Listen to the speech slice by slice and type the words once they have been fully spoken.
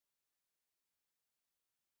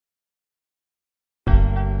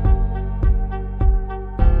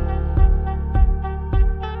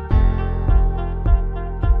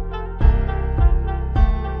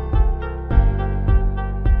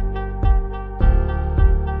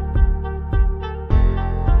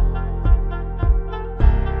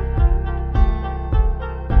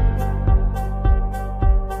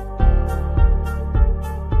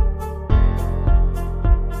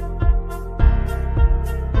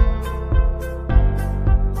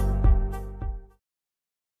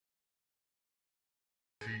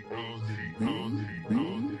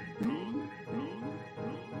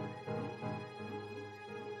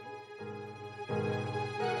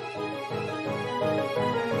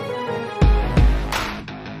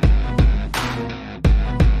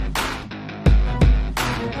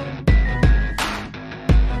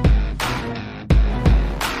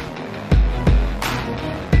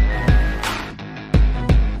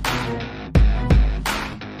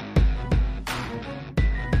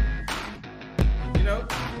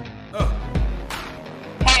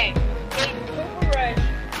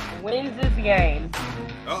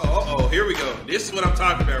Here we go. This is what I'm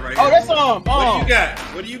talking about right here. Oh, that's What do you got?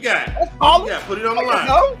 What do you got? Put it on the line.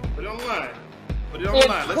 Put it on the line. Put it on the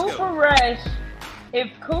line. Let's go.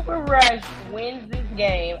 If Cooper Rush wins this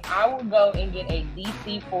game, I will go and get a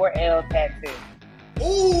DC4L tattoo.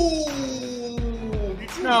 Ooh!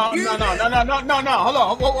 No. Hold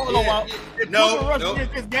on. If Cooper Rush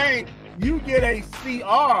wins this game, you get a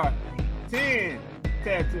CR10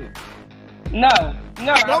 tattoo. No.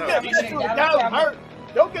 Don't get a tattoo of Dallas hurt.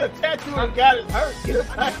 Don't get a tattoo of God is hurt. Get a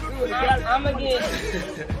tattoo of God.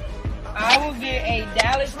 I will get a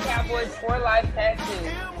Dallas Cowboys for life tattoo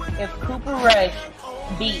if Cooper Rush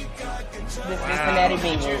beats the Cincinnati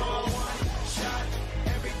Bengals.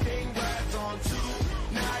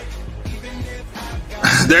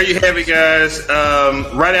 There you have it, guys.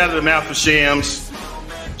 Right out of the mouth of Shams.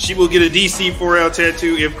 She will get a DC4L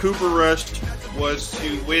tattoo if Cooper Rush was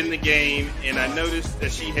to win the game. And I noticed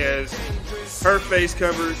that she has her face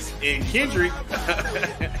covered, and Kendrick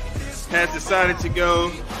has decided to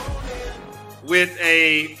go with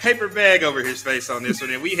a paper bag over his face on this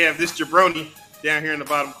one. And we have this jabroni down here in the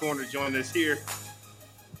bottom corner joining us here.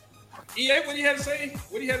 EA, what do you have to say?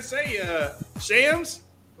 What do you have to say, Shams,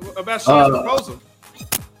 about Shams' proposal?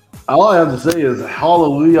 All I have to say is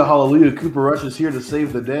hallelujah, hallelujah. Cooper Rush is here to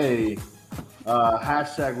save the day.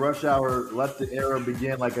 Hashtag rush hour, let the era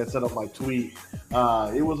begin, like I said on my tweet.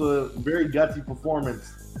 It was a very gutsy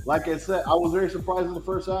performance. Like I said, I was very surprised in the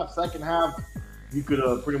first half. Second half, you could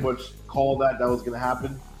pretty much call that was going to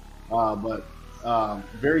happen. But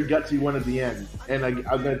very gutsy win at the end. And I'm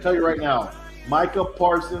going to tell you right now, Micah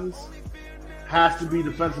Parsons has to be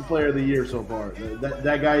Defensive Player of the Year so far.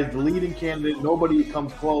 That guy is the leading candidate. Nobody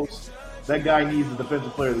comes close. That guy needs the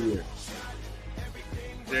Defensive Player of the Year.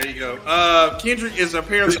 There you go. Kendrick is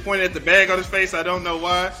apparently pointing at the bag on his face. I don't know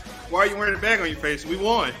why. Why are you wearing a bag on your face? We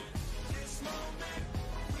won.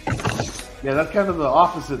 Yeah, that's kind of the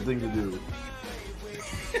opposite thing to do.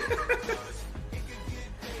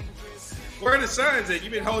 Where are the signs at?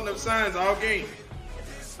 You've been holding up signs all game.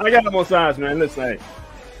 I got no more signs, man. Listen,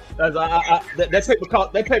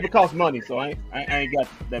 that paper costs money, so I ain't got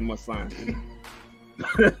that much signs.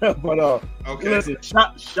 But okay. Listen,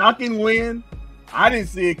 shocking win. I didn't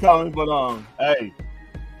see it coming, but hey,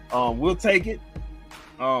 we'll take it.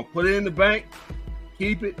 Put it in the bank,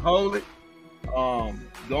 keep it, hold it.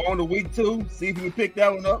 Go on to week 2, see if you can pick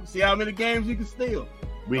that one up. See how many games you can steal.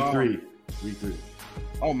 Week 3.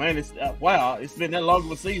 Oh man, it's wow! It's been that long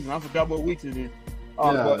of a season. I forgot what weeks it is.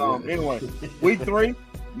 Anyway, week 3,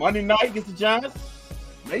 Monday night against the Giants.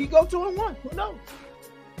 Maybe you go 2-1. Who knows?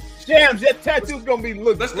 Shams, that tattoo's gonna be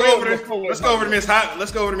look. Let's go over to Miss Hot.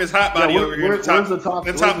 Let's go over to Miss Hot Body over here. In the top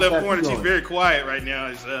left corner. She's very quiet right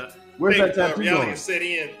now. Where's that tattoo reality going? is set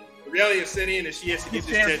in. The reality is set in, and she has to get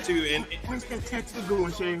this tattoo. And where's that tattoo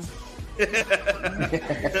going, Shams?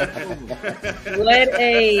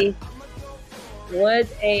 What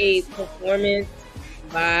a performance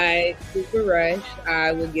by Cooper Rush.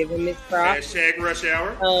 I will give him his props. Hashtag rush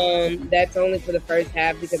hour. That's only for the first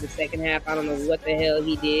half because the second half, I don't know what the hell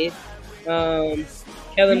he did.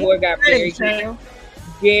 Kellen Moore got very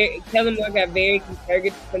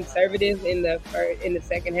conservative in the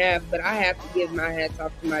second half, but I have to give my hats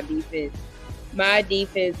off to my defense. My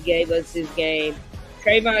defense gave us this game.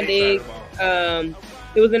 Trayvon Diggs,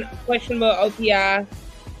 it was a questionable OPI.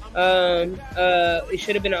 It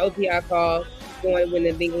should have been an OPI call going when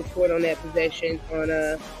the Bengals scored on that possession, on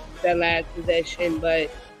that last possession. But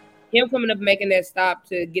him coming up making that stop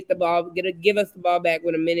to get the ball, give us the ball back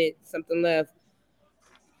with a minute something left.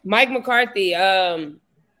 Mike McCarthy,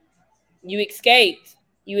 you escaped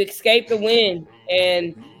the win,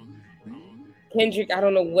 and Kendrick, I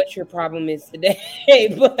don't know what your problem is today,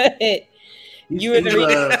 but you were the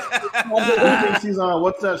reason. She's on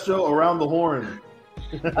what's that show? Around the Horn.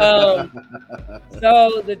 So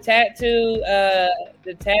the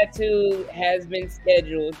tattoo has been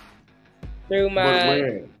scheduled through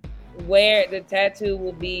my where the tattoo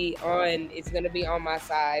will be on. It's gonna be on my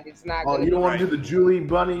side. It's not. Oh, you don't want to do the Julie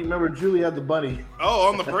bunny? Remember, Julie had the bunny. Oh,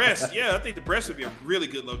 on the breast. Yeah, I think the breast would be a really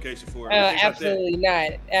good location for it. Absolutely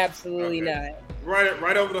not. Absolutely not.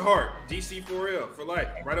 Right over the heart. DC4L for life.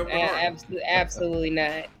 Right over the heart. Absolutely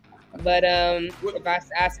not. But if I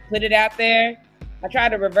put it out there, I tried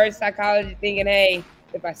to reverse psychology, thinking, hey,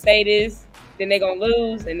 if I say this, then they're gonna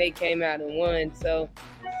lose, and they came out and won. So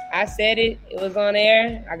I said it. It was on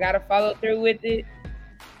air. I gotta follow through with it.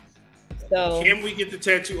 So can we get the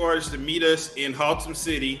tattoo artist to meet us in Haltom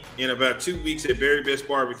City in about 2 weeks at Very Best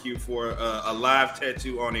Barbecue for a live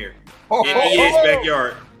tattoo on air in EA's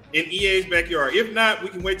backyard? In EA's backyard. If not, we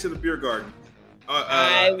can wait till the beer garden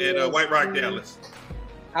at White Rock, Dallas.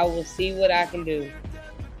 I will see what I can do.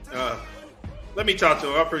 Let me talk to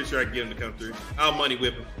him. I'm pretty sure I can get him to come through. I'll money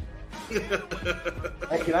whip him.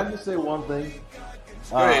 Hey, can I just say one thing?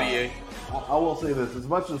 Go ahead, EA. I will say this: as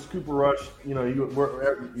much as Cooper Rush,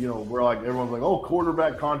 we're like everyone's like, oh,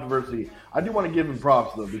 quarterback controversy. I do want to give him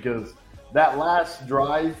props though, because that last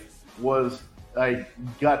drive was like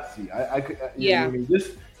gutsy.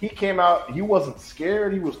 He came out. He wasn't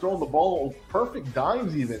scared. He was throwing the ball perfect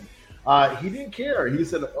dimes even. He didn't care. He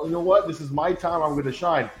said, oh, you know what? This is my time. I'm going to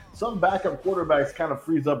shine. Some backup quarterbacks kind of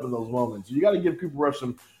freeze up in those moments. You got to give Cooper Rush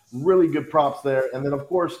some really good props there. And then, of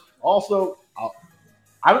course, also,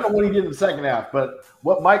 I don't know what he did in the second half, but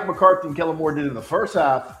what Mike McCarthy and Kellen Moore did in the first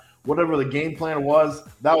half, whatever the game plan was,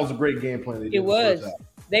 that was a great game plan. It was.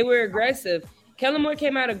 They were aggressive. Kellen Moore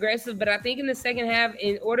came out aggressive, but I think in the second half,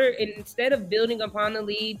 instead of building upon the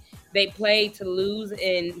lead, they played to lose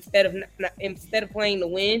instead of playing to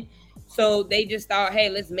win. So they just thought, hey,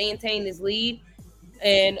 let's maintain this lead.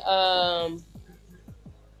 And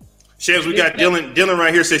Shams, we got Dylan. Dylan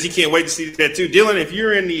right here says he can't wait to see that too. Dylan, if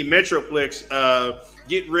you're in the Metroplex,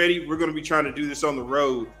 get ready. We're going to be trying to do this on the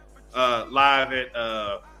road live at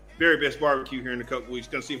Very Best Barbecue here in a couple weeks.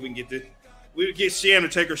 Going to see if we can get Sham to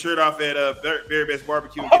take her shirt off at Very Best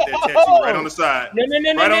Barbecue and get that tattoo right on the side. No.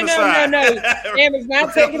 Sham is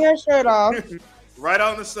not taking her shirt off. Right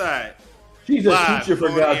on the side. She's a teacher, for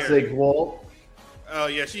God's sake, Walt. Oh,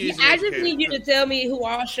 yeah, she is. I just need you to tell me who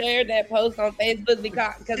all shared that post on Facebook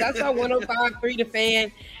because I saw 105.3 The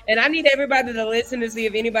Fan, and I need everybody to listen to see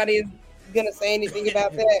if anybody is going to say anything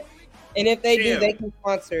about that. And if they do, they can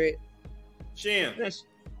sponsor it. Sham,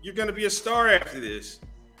 you're going to be a star after this.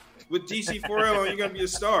 With DC4L on, you're going to be a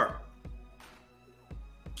star.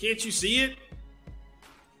 Can't you see it?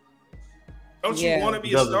 Don't you want to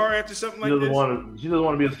be a star after something like this? She doesn't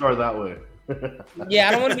want to be a star that way. Yeah,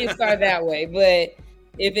 I don't want to be a star that way, but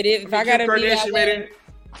if I gotta be out there,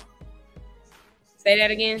 say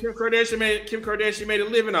that again. Kim Kardashian made a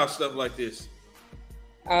living off stuff like this.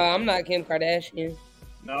 I'm not Kim Kardashian.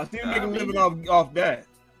 No, she making a living off that.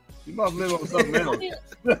 She must live on something else.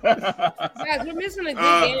 Guys, we're missing a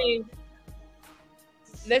good game.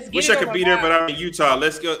 Let's get Wish I could be there, but I'm in Utah.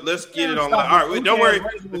 Let's go. Let's get it on live. All right, don't worry.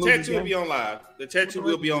 The tattoo will be on live. The tattoo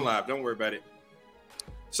will be on live. Don't worry about it.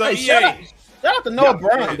 So hey, shout out to Noah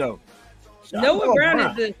Brown though. Noah Brown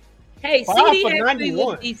is the CD actually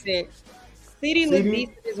looked decent. CD looked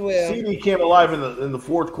decent as well. CD came alive in the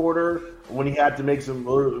fourth quarter when he had to make some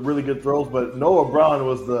really good throws, but Noah Brown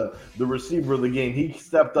was the receiver of the game. He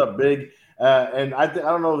stepped up big, and I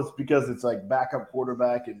don't know if it's because it's like backup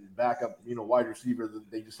quarterback and backup wide receiver that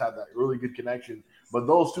they just have that really good connection. But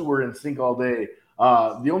those two were in sync all day.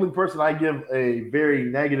 The only person I give a very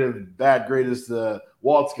negative bad grade is the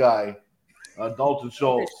Walt's guy, Dalton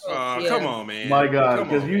Schultz. Come on, man! My God,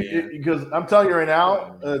 because I'm telling you right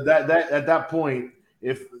now, that at that point,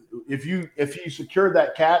 if you secured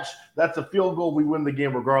that catch, that's a field goal. We win the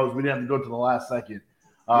game regardless. We didn't have to go to the last second.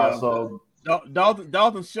 So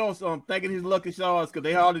Dalton Schultz thinking his lucky shots because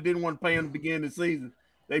they hardly didn't want to pay him to begin the season.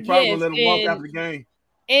 They probably let him walk after the game.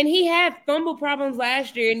 And he had fumble problems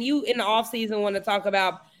last year, and you in the offseason want to talk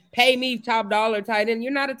about pay me top dollar tight end.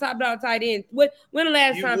 You're not a top dollar tight end. When the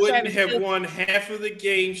last time you wouldn't have won half of the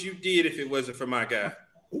games you did if it wasn't for my guy.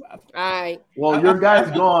 All right. Well, your guy's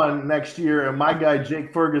gone next year, and my guy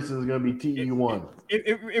Jake Ferguson is going to be TE1.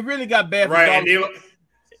 It really got bad. Right.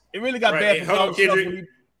 It really got bad.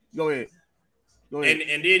 Go ahead.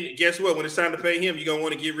 And then guess what? When it's time to pay him, you're gonna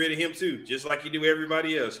want to get rid of him too, just like you do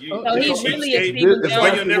everybody else. He's really a Stephen That's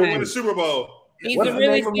why you'll never win a Super Bowl. He's a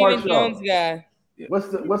really Stephen Jones guy. What's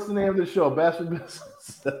the name of the show? Bastard Business.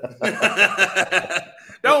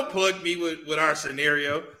 Don't plug me with our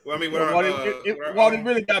scenario. Well, I mean, it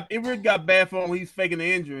really got bad for him. He's faking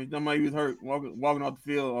the injury. Somebody he was hurt walking off the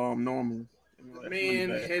field normal. Man,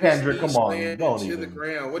 Kendrick, come on, don't to the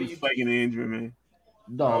ground. What are you faking the injury, man?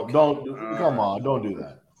 Come on, don't do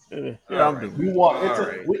that. I'm doing. We want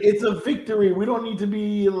it's a victory. We don't need to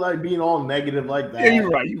be like being all negative like that. Yeah, you're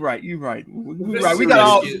right. We got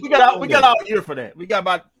all year for that. We got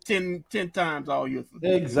about 10 times all year for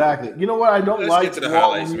that. Exactly. You know what I don't like? Get to the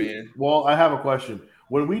highlights, man. Well, I have a question.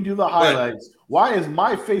 When we do the highlights, why is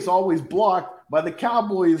my face always blocked by the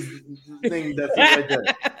Cowboys thing that's right there?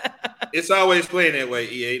 It's always playing that way,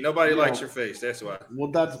 EA. Nobody likes your face. That's why.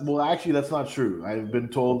 Well, actually, that's not true. I've been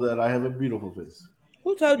told that I have a beautiful face.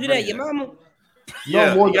 Who told you that? Your mama?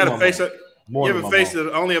 Yeah, no, you got a face. You have a face mom.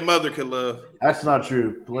 that only a mother could love. That's not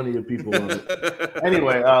true. Plenty of people love it.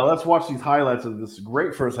 Anyway, let's watch these highlights of this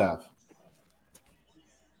great first half.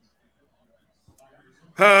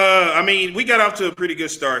 I mean, we got off to a pretty good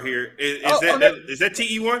start here. Is that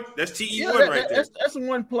TE1? That's TE1 right there. That's the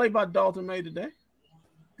one play by Dalton made today.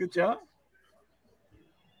 Good job.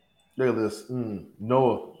 Look at this.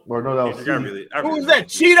 Noah. Or no, that was Who was that?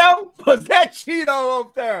 Cheeto? Was that Cheeto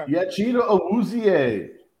up there? Yeah, Cheeto Awuzie.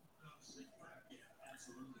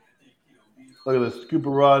 Look at this. Cooper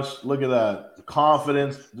Rush. Look at that.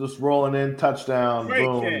 Confidence. Just rolling in. Touchdown. Great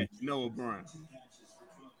boom. catch, Noah Brown.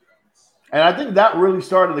 And I think that really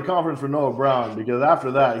started the conference for Noah Brown because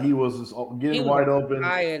after that, he was just getting wide open.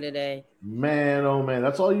 Higher today. Man, oh man.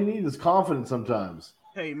 That's all you need is confidence sometimes.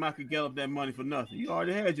 Hey, Michael Gallup that money for nothing. You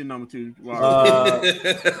already had your number 2.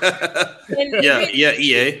 Yeah,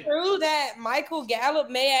 EA. True that Michael Gallup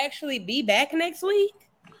may actually be back next week?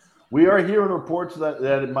 We are hearing reports that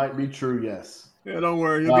it might be true, yes. Yeah, don't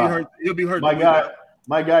worry. He'll be hurt.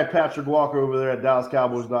 My guy Patrick Walker over there at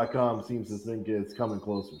DallasCowboys.com seems to think it's coming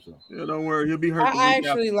closer. So yeah, don't worry. He'll be hurt. I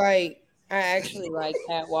actually like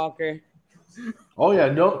Pat Walker. Oh yeah,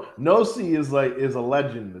 No-C is a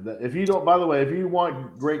legend. If you don't, by the way, if you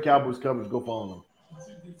want great Cowboys coverage, go follow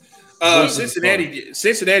them. Cincinnati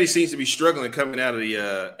seems to be struggling coming out of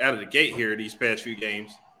the gate here these past few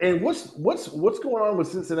games. And what's going on with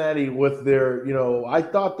Cincinnati with their, I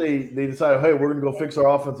thought they decided, hey, we're going to go fix our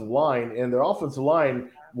offensive line, and their offensive line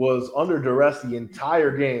was under duress the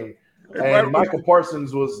entire game. And Michael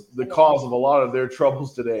Parsons was the cause of a lot of their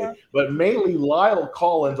troubles today. But mainly Lyle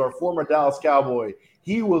Collins, our former Dallas Cowboy,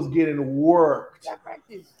 he was getting worked.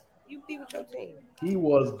 You be with your team. He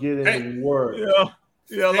was getting worked.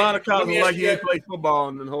 Yeah, a lot of Collins like he ain't played football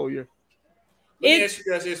in the whole year. Let me ask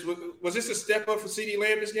you guys this. Was this a step up for CeeDee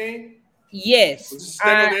Lamb this game? Yes. Was this a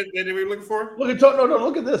step up that we were looking for? Look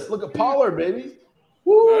at this. Look at Pollard, baby.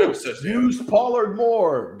 Woo! Use Pollard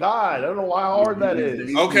more. God, I don't know how hard that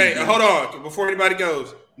is. Okay, hold on. Before anybody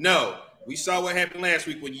goes, no. We saw what happened last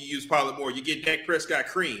week when you use Pollard more. You get Dak Prescott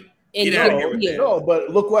cream. Get out of here with that. No, but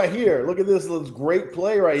look right here. Look at this great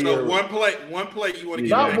play here. So one play you want to get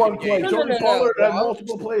not back one in the play. game. Tony Pollard had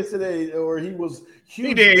multiple plays today, or he was huge.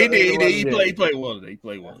 He did. He played well today.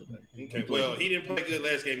 Okay, well, he didn't play good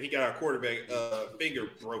last game. He got our quarterback finger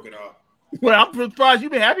broken off. Well, I'm surprised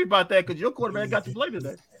you've been happy about that because your quarterback got to play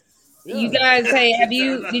today. Yeah. You guys,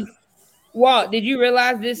 hey, Walt, did you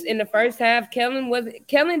realize this in the first half? Kellen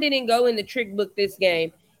didn't go in the trick book this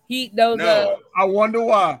game. I wonder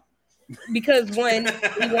why. Because one,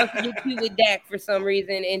 he wants to get 2 with Dak for some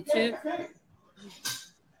reason, and 2.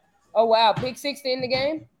 Oh wow, pick 6 to end the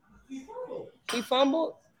game. He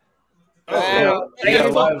fumbled. Wow.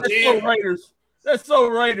 That's so Raiders. That's so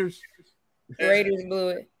Raiders. Raiders blew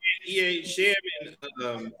it. EA Sham and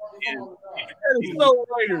that is so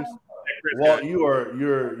Raiders. Well,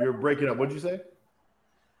 you're breaking up. What'd you say?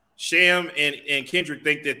 Sham and Kendrick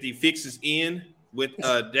think that the fix is in with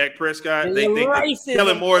Dak Prescott. They think that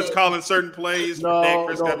Kellen Moore is calling certain plays. No, Dak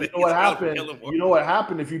Prescott, you know what happened? You know what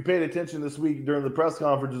happened if you paid attention this week during the press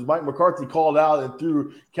conferences? Mike McCarthy called out and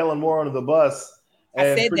threw Kellen Moore under the bus. And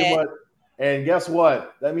I said that. And guess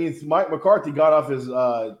what? That means Mike McCarthy got off his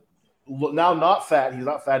now not fat. He's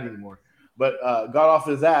not fat anymore, but got off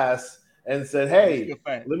his ass and said, "Hey,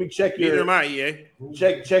 let me check your let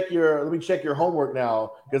me check your homework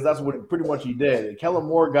now," because that's what pretty much he did. And Kellen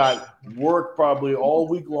Moore got worked probably all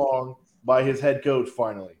week long by his head coach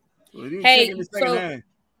finally. Hey,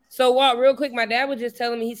 so Walt, real quick, my dad was just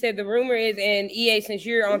telling me, he said the rumor is, and EA, since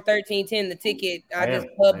you're on 1310, the ticket, I just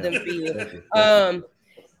pubbed them for you.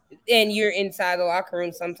 And you're inside the locker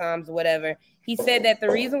room sometimes, whatever. He said that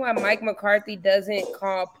the reason why Mike McCarthy doesn't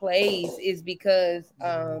call plays is because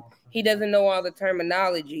he doesn't know all the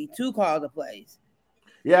terminology to call the plays.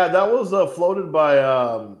 Yeah, that was floated by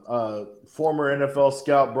former NFL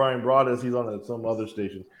scout Brian Broaddus. He's on some other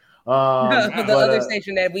station. Other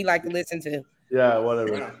station that we like to listen to. Yeah,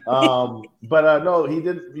 whatever. But no, he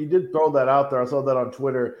did throw that out there. I saw that on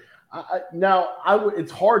Twitter.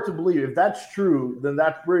 It's hard to believe. If that's true, then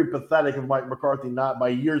that's very pathetic of Mike McCarthy. Not by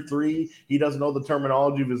year 3, he doesn't know the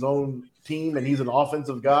terminology of his own team, and he's an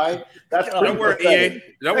offensive guy. That's don't worry, pathetic.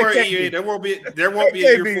 EA. Don't worry, EA. There won't be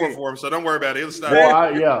a year 4 for him, so don't worry about it. It'll stop.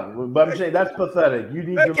 Well, but I'm saying that's pathetic. You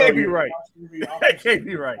need That to can't know be right. That can't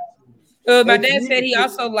be right. My dad said he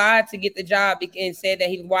also lied to get the job and said that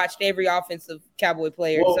he watched every offensive Cowboy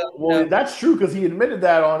player. Well, that's true because he admitted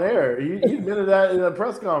that on air. He admitted that in a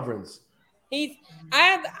press conference. I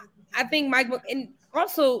think Mike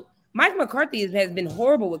McCarthy has been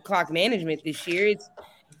horrible with clock management this year.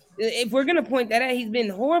 If we're gonna point that out, he's been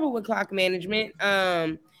horrible with clock management.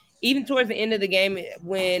 Even towards the end of the game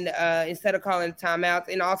when instead of calling timeouts,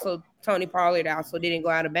 and also Tony Pollard also didn't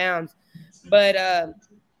go out of bounds. But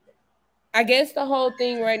I guess the whole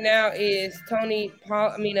thing right now is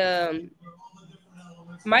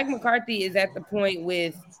Mike McCarthy is at the point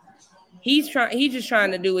with he's just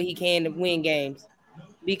trying to do what he can to win games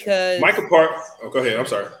because Michael Park. Oh, go ahead. I'm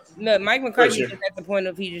sorry. No, Mike McCarthy is at the point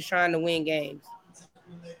of he's just trying to win games.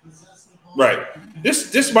 Right.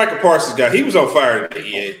 This Michael Parsons guy, he was on fire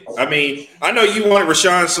today. I mean, I know you wanted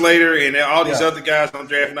Rashawn Slater and all these other guys on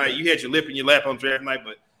draft night. You had your lip in your lap on draft night,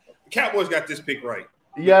 but the Cowboys got this pick right.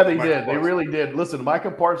 Yeah, they did. They really did. Listen,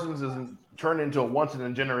 Micah Parsons is turned into a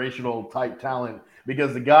once-in-a-generational type talent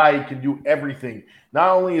because the guy can do everything. Not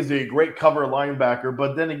only is he a great cover linebacker,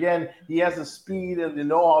 but then again, he has the speed and the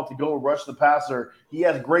know-how to go rush the passer. He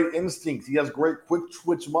has great instincts. He has great quick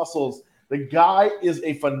twitch muscles. The guy is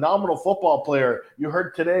a phenomenal football player. You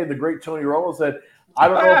heard today the great Tony Romo said, I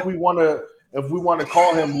don't know if we want to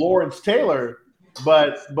call him Lawrence Taylor,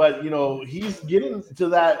 but he's getting to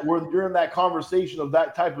that. We're in that conversation of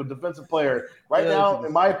that type of defensive player right now.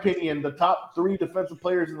 In my opinion, the top 3 defensive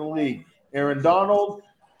players in the league: Aaron Donald,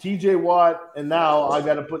 T.J. Watt, and now I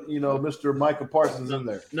got to put Mr. Micah Parsons in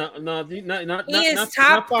there. He is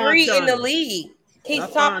top 3 in the league. He's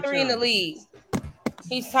top 3 in the league.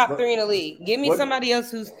 He's top 3 in the league. Give me somebody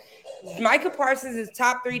else who's Micah Parsons is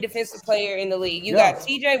top 3 defensive player in the league. You got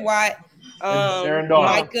T.J. Watt, Aaron Donald.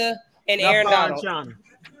 Micah, and Aaron Donald.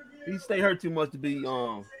 He stay hurt too much to be in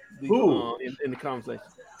the conversation.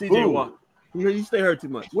 T.J. Watt. He stay hurt too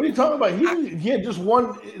much. What are you talking about? He had just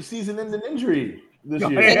one season-ending injury this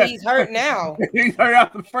year. And he's hurt now. He's hurt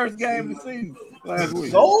after the first game of the season last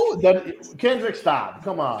week. So Kendrick, stop.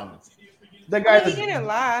 Come on. That guy. He didn't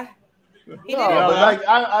lie.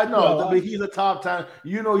 I know, but he's a top talent.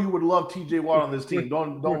 You would love T.J. Watt on this team.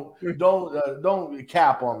 Don't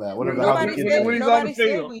cap on that. Whatever. When he's on the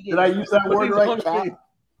field, did I use that word right? Cap.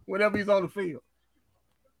 Whenever he's on the field.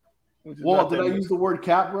 Well, did I use the word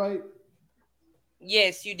cap right?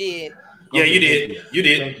 Yes, you did. Yeah, you did. You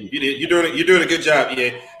did. You did. You're doing a good job.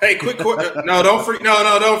 Yeah. Hey, quick. Don't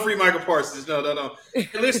free Michael Parsons. No.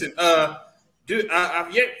 Listen. Dude,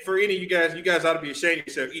 I've yet for any of you guys ought to be ashamed of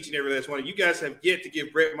yourself, each and every last one of you guys have yet to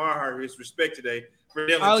give Brett Maher his respect today for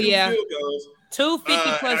nailing 2 field goals.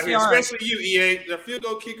 250+ yards. Especially you, EA. The field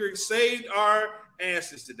goal kicker saved our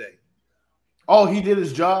asses today. Oh, he did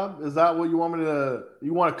his job? Is that what you want me to –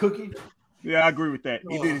 you want a cookie? Yeah, I agree with that.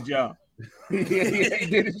 He did his job. He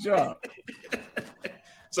did his job.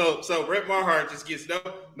 So Brett Maher just gets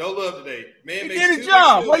no love today. Man, he did his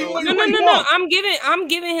job. No. I'm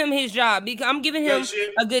giving him his job because I'm giving him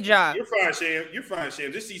a good job. You're fine,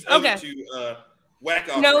 Sham. Just these other 2 whack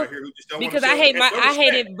offs right here who just don't because I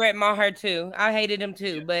hated Brett Maher too. I hated him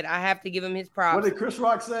too, but I have to give him his props. What did Chris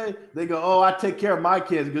Rock say? They go, "Oh, I take care of my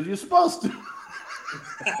kids because you're supposed to."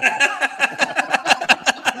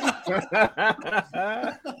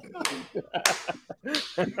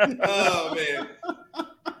 Oh man.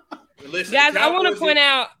 Listen, guys, I want to point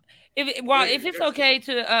out if it's okay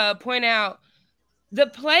to point out the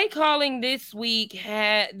play calling this week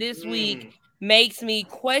makes me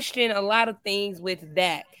question a lot of things with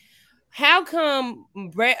Dak. How come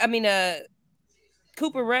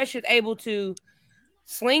Cooper Rush is able to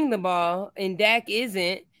sling the ball and Dak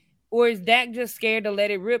isn't? Or is Dak just scared to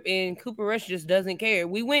let it rip and Cooper Rush just doesn't care?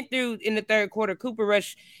 We went through in the third quarter, Cooper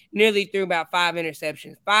Rush nearly threw about 5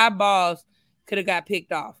 interceptions. 5 balls could have got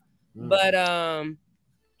picked off. But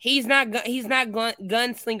he's not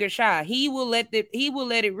gunslinger shy. He will let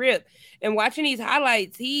it rip. And watching these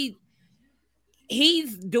highlights, he's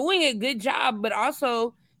doing a good job, but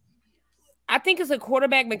also I think it's a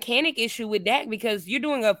quarterback mechanic issue with Dak because you're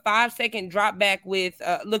doing a 5-second drop back with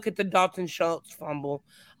look at the Dalton Schultz fumble.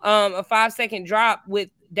 A 5-second drop with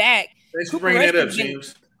Dak. Thanks for bringing that up,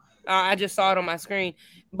 James. I just saw it on my screen.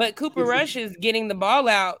 But Cooper Rush is getting the ball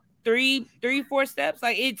out 3-4 steps.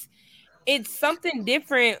 Like it's something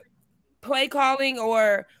different play calling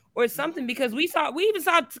or or something, because we even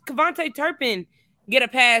saw Kevontae Turpin get a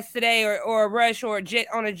pass today or a rush or a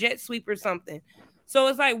jet sweep or something. So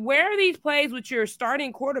it's like, where are these plays with your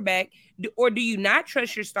starting quarterback, or do you not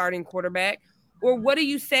trust your starting quarterback, or what are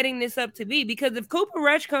you setting this up to be? Because if Cooper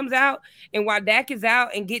Rush comes out and while Dak is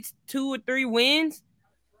out and gets 2 or 3 wins,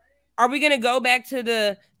 are we going to go back to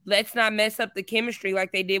the let's not mess up the chemistry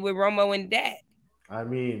like they did with Romo and Dak? I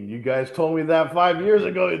mean, you guys told me that 5 years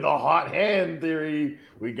ago, the hot hand theory.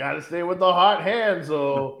 We got to stay with the hot hand.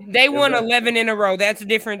 So they won 11 in a row. That's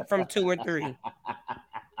different from 2 or 3.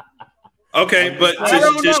 Okay, but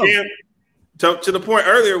to the point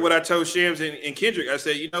earlier, what I told Shams and Kendrick, I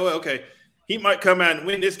said, you know what? Okay, he might come out and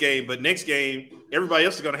win this game, but next game, everybody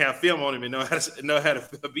else is going to have film on him and know how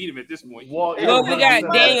to beat him at this point. Well, we got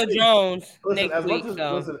Daniel Jones next week.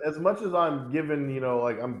 As much as I'm giving,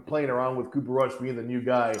 like I'm playing around with Cooper Rush being the new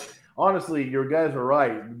guy, honestly, your guys are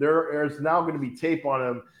right. There's now going to be tape on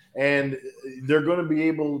him, and they're going to be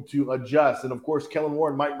able to adjust. And, of course, Kellen Moore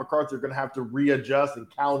and Mike McCarthy are going to have to readjust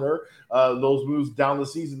and counter those moves down the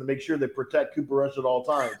season to make sure they protect Cooper Rush at all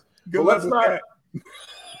times. But let's not –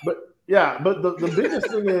 but the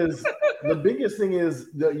biggest thing is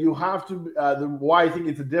that you have to why I think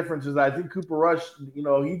it's a difference is I think Cooper Rush,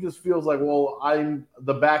 he just feels like, well, I'm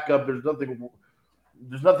the backup. There's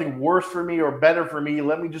nothing worse for me or better for me.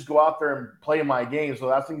 Let me just go out there and play my game.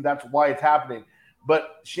 So I think that's why it's happening.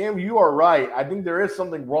 But Sham, you are right. I think there is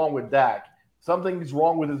something wrong with Dak. Something's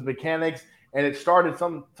wrong with his mechanics, and it started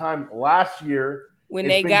sometime last year when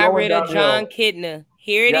they got rid of John Kitna.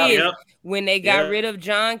 Here it is. Yep. When they got rid of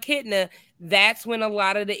John Kitna, that's when a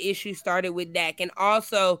lot of the issues started with Dak. And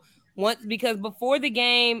also, because before the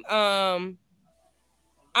game, I'm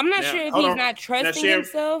not sure if he's not trusting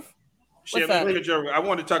himself. I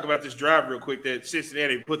wanted to talk about this drive real quick that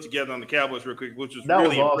Cincinnati put together on the Cowboys real quick, which was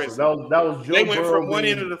really impressive. That was Joe They went Burrow from one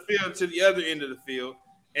end of the field to the other end of the field,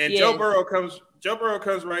 and Joe Burrow comes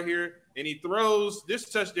right here, and he throws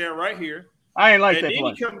this touchdown right here. I ain't like that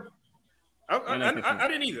play. I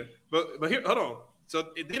didn't either. But here, hold on. So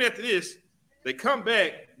then after this, they come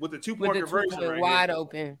back with the 2-point conversion right wide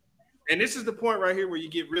open. And this is the point right here where you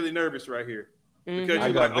get really nervous right here. Because you're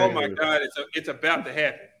like, oh my God, it's about to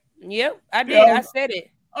happen. Yep, I did. I said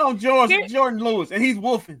it. Oh, Jordan Lewis, and he's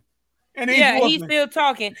wolfing. He's still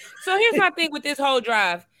talking. So here's my thing with this whole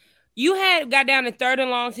drive. You got down to 3rd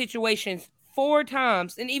and long situations 4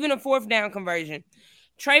 times, and even a 4th down conversion.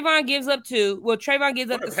 Trayvon gives up 2. Well, Trayvon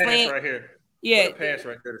gives up the slant right here. Yeah, what a pass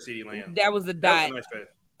right there to CeeDee Lamb. That was a dot. Nice pass.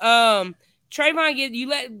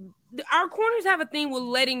 Trayvon our corners have a thing with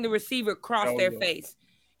letting the receiver cross their face.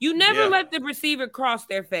 You never let the receiver cross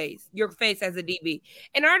your face as a DB.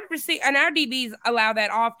 And our DBs allow that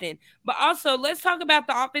often. But also, let's talk about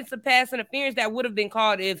the offensive pass interference that would have been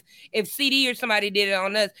called if CD or somebody did it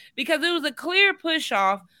on us, because it was a clear push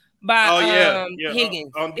off by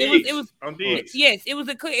Higgins. On Diggs. It was on Diggs. Yes, it was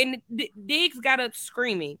a clear, and Diggs got up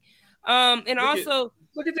screaming. Look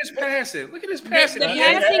at this passing. Look at this passing. The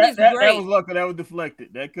passing is great. That was lucky. That was deflected.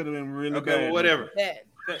 That could have been really bad. Okay, well, whatever.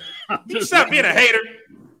 You stop being a hater.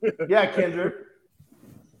 Yeah, Kendrick.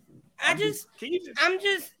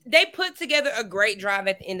 They put together a great drive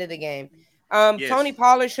at the end of the game. Tony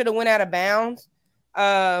Pollard should have went out of bounds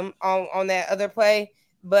on that other play.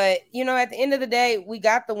 But, at the end of the day, we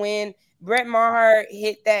got the win. Brett Maher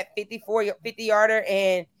hit that 50-yarder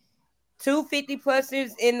and 2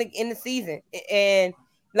 50-plussers in the season. And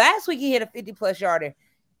last week he hit a 50-plus yarder.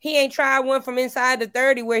 He ain't tried one from inside the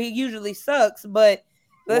 30 where he usually sucks, but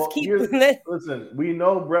listen, we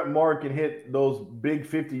know Brett Maher can hit those big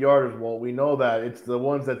 50-yarders. Well, we know that. It's the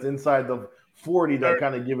ones that's inside the 40 that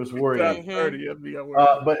kind of give us worry. 30,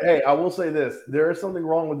 but, hey, I will say this. There is something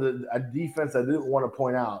wrong with a defense I didn't want to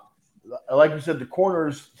point out. Like you said, the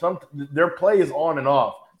corners, their play is on and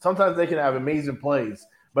off. Sometimes they can have amazing plays,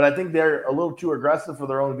 but I think they're a little too aggressive for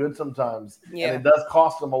their own good sometimes. Yeah. And it does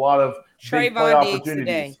cost them a lot of big play opportunities.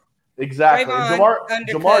 Today. Exactly.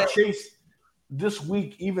 Jamar Chase this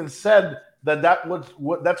week even said that's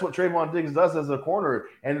what Trayvon Diggs does as a corner.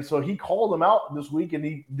 And so he called him out this week, and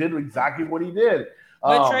he did exactly what he did.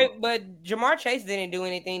 But Jamar Chase didn't do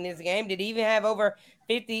anything this game. Did he even have over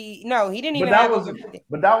 50? No, he didn't even have over 50.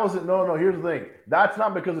 But that wasn't – no, here's the thing. That's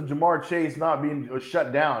not because of Jamar Chase not being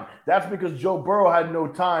shut down. That's because Joe Burrow had no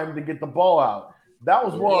time to get the ball out. That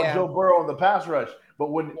was more on Joe Burrow in the pass rush. But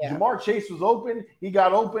when Jamar Chase was open, he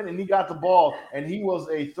got open and he got the ball, and he was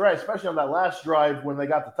a threat, especially on that last drive when they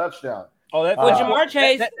got the touchdown. Oh, that Well, Jamar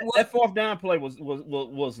Chase that fourth down play was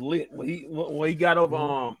lit. When he got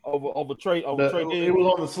over Trey It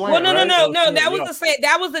was on the slant. Well, no. right?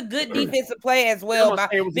 That was a good defensive play as well,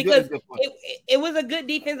 because it was a good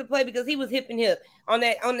defensive play because he was hip and hip on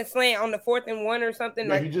the slant on the 4th and 1 or something.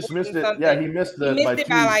 Yeah, like he just missed it. Something. Yeah, he missed it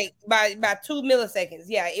by 2 milliseconds.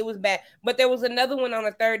 Yeah, it was bad. But there was another one on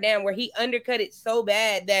the 3rd down where he undercut it so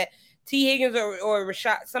bad that T. Higgins or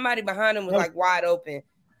Rashad, somebody behind him was like wide open.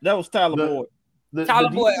 That was Tyler Boyd.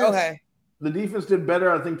 Okay. The defense did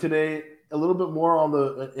better, I think, today. A little bit more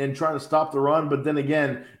in trying to stop the run, but then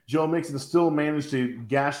again, Joe Mixon still managed to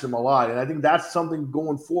gash them a lot, and I think that's something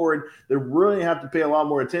going forward they really have to pay a lot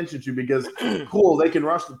more attention to, because cool, they can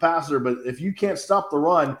rush the passer, but if you can't stop the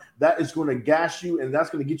run, that is going to gash you, and that's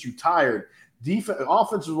going to get you tired.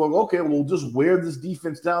 Offenses will okay, we'll just wear this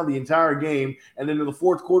defense down the entire game, and then in the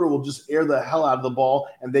 4th quarter, we'll just air the hell out of the ball,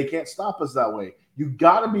 and they can't stop us that way. You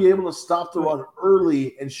got to be able to stop the run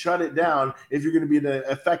early and shut it down if you're going to be an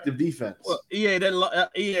effective defense. Well,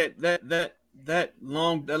 that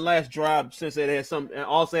last drive, since it had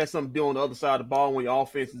also had something to do on the other side of the ball when your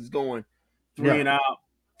offense is going 3 and out,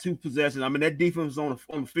 2 possessions. I mean, that defense was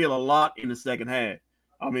on the field a lot in the second half.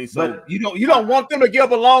 I mean, so you don't want them to give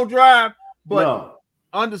up a long drive, but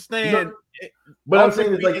understand. But I'm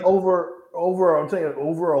saying it's like over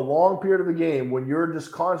a long period of the game when you're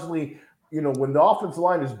just constantly. When the offensive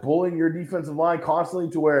line is bullying your defensive line constantly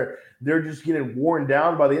to where they're just getting worn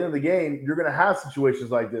down by the end of the game, you're going to have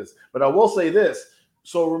situations like this. But I will say this.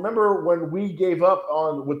 So remember when we gave up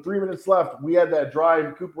with 3 minutes left, we had that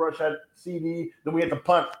drive. Cooper Rush had CD. Then we had the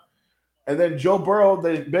punt. And then Joe Burrow,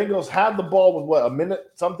 the Bengals had the ball with, a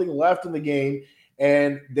minute something left in the game.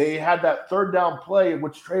 And they had that 3rd down play,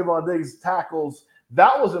 which Trayvon Diggs tackles.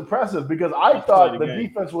 That was impressive because I thought the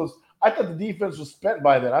defense was spent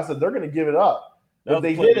by then. I said, they're going to give it up. But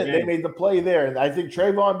they didn't. They made the play there. And I think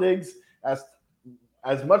Trayvon Diggs, as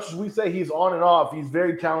much as we say he's on and off, he's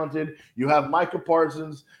very talented. You have Micah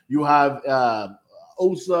Parsons. You have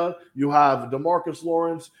Osa. You have DeMarcus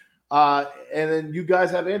Lawrence. And then you guys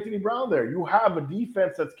have Anthony Brown there. You have a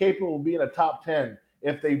defense that's capable of being a top 10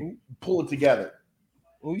 if they pull it together.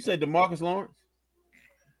 Well, you said DeMarcus Lawrence?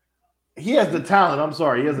 He has the talent. I'm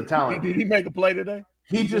sorry. He has the talent. Did he make a play today?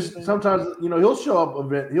 He just sometimes, he'll show up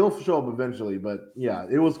eventually, but yeah,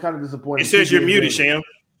 it was kind of disappointing. It says you're muted, Sham.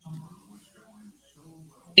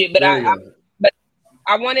 Yeah, but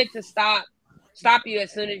I wanted to stop you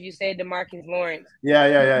as soon as you said DeMarcus Lawrence.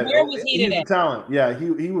 Yeah. Where was he today? He's the talent. Yeah,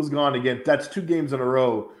 he was gone again. That's 2 games in a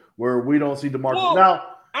row where we don't see DeMarcus. Well,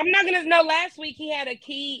 now I'm not gonna know. Last week he had 2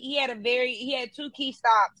 key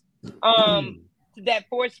stops. That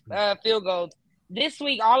forced field goals. This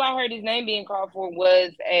week, all I heard his name being called for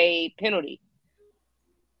was a penalty.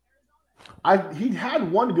 He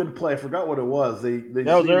had one good play. I forgot what it was. That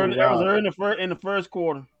was early in the first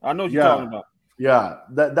quarter. I know what you're talking about. Yeah,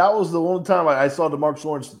 that was the only time I saw DeMarcus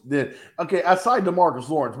Lawrence did. Okay, aside DeMarcus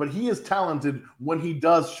Lawrence, but he is talented when he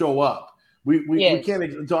does show up. We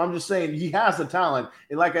can't. So I'm just saying he has the talent.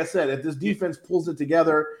 And like I said, if this defense pulls it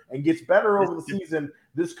together and gets better over the season,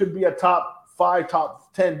 this could be a top 5,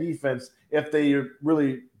 top 10 defense if they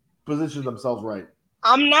really position themselves right.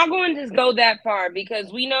 I'm not going to go that far because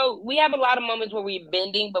we know we have a lot of moments where we're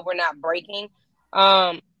bending, but we're not breaking.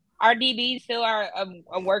 Our DBs still are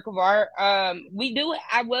a work of art. I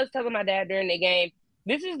was telling my dad during the game,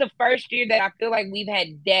 this is the first year that I feel like we've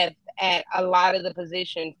had depth at a lot of the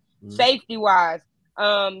positions, safety-wise.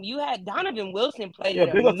 You had Donovan Wilson play an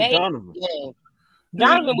amazing game.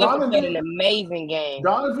 Donovan Wilson played an amazing game.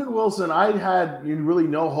 Donovan Wilson, I had really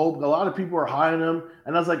no hope. A lot of people are high on him,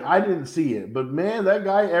 and I was like, I didn't see it. But, man, that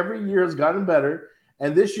guy every year has gotten better.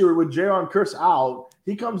 And this year with Jaron Kearse out,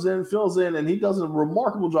 he comes in, fills in, and he does a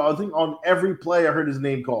remarkable job. I think on every play I heard his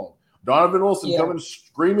name called. Donovan Wilson coming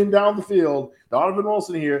screaming down the field. Donovan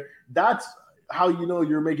Wilson here. That's how you know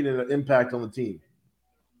you're making an impact on the team.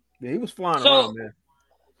 Yeah, he was flying around, man.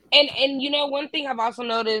 And one thing I've also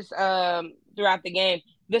noticed throughout the game,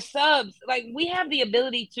 the subs, like we have the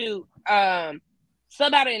ability to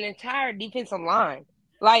sub out an entire defensive line.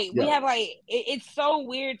 Like we have it's so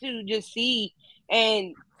weird to just see.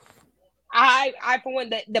 And I for one,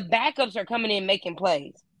 the backups are coming in making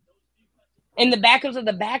plays. And the backups of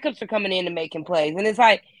the backups are coming in and making plays. And it's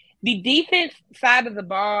like the defense side of the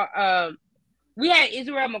ball, we had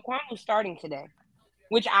Israel McQuarrie starting today,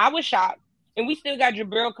 which I was shocked. And we still got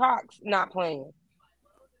Jabril Cox not playing.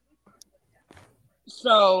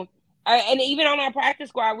 So, and even on our practice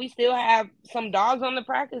squad, we still have some dogs on the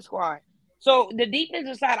practice squad. So the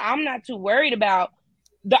defensive side, I'm not too worried about.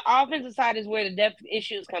 The offensive side is where the depth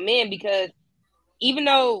issues come in because even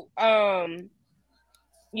though our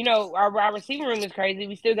receiving room is crazy,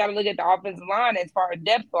 we still got to look at the offensive line as far as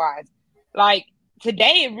depth wise. Like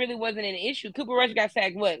today, it really wasn't an issue. Cooper Rush got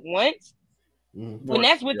sacked once, when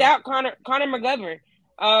that's without Connor McGovern.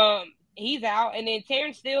 He's out, and then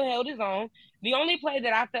Terrence still held his own. The only play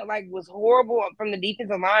that I felt like was horrible from the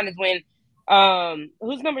defensive line is when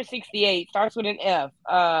who's number 68 starts with an F.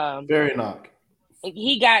 Very knock.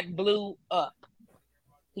 He got blew up.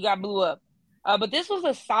 But this was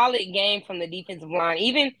a solid game from the defensive line.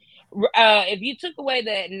 Even if you took away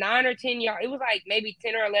the 9 or 10 yards, it was like maybe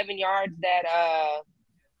 10 or 11 yards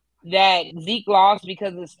that Zeke lost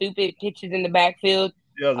because of stupid pitches in the backfield.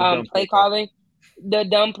 Play calling. The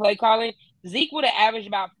dumb play calling. Zeke would have averaged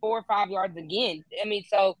about 4 or 5 yards again. I mean,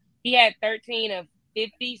 so he had 13 of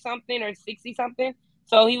 50 something or 60 something.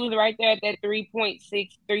 So he was right there at that 3.6,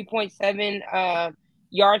 3.7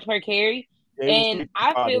 yards per carry. And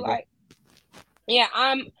I feel like,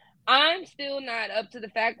 I'm still not up to the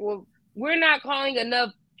fact we're not calling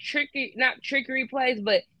enough trickery plays,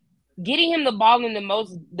 but getting him the ball in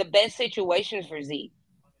the best situations for Zeke.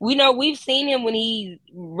 We know we've seen him when he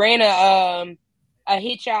ran a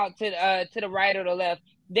hitch out to the right or the left.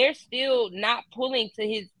 They're still not pulling to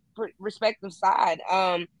his respective side.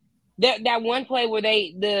 That one play where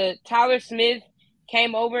the Tyler Smith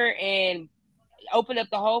came over and opened up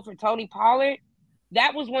the hole for Tony Pollard,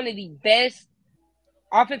 that was one of the best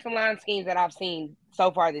offensive line schemes that I've seen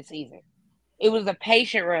so far this season. It was a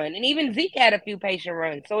patient run, and even Zeke had a few patient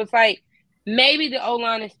runs. So it's like maybe the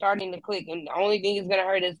O-line is starting to click, and the only thing that's going to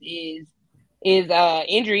hurt us is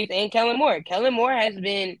injuries and Kellen Moore. Kellen Moore has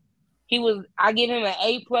been I give him an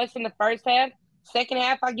A+ in the first half. Second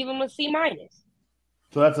half, I give him a C-.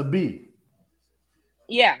 So that's a B.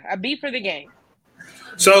 Yeah, a B for the game.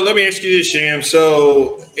 So let me ask you this, Sham.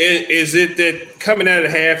 So is it that coming out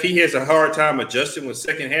of the half, he has a hard time adjusting with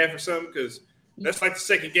second half or something? Because that's like the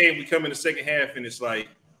second game. We come in the second half, and it's like,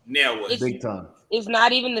 now what? Big time. It's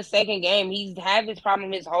not even the second game. He's had this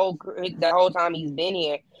problem the whole time he's been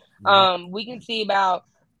here. We can see about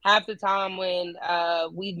half the time when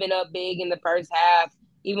we've been up big in the first half,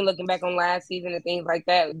 even looking back on last season and things like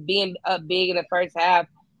that, being up big in the first half,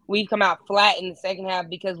 we've come out flat in the second half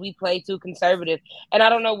because we play too conservative. And I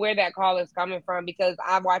don't know where that call is coming from, because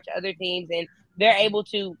I watch other teams and they're able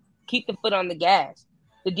to keep the foot on the gas.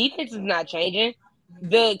 The defense is not changing.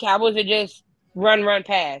 The Cowboys are just run,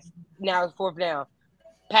 pass. Now it's fourth down.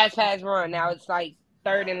 Pass, run. Now it's like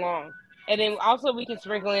third and long. And then also we can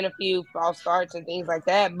sprinkle in a few false starts and things like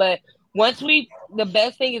that. But the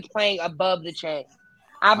best thing is playing above the chain.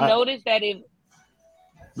 I've noticed that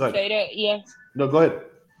No, go ahead.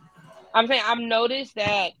 I'm saying I've noticed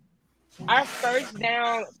that our first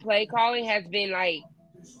down play calling has been like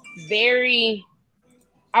very,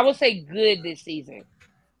 I would say, good this season.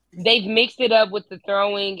 They've mixed it up with the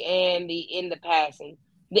throwing and the passing.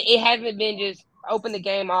 It hasn't been just open the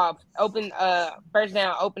game off, first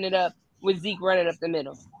down, open it up with Zeke running up the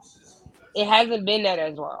middle. It hasn't been that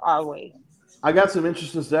as well always. I got some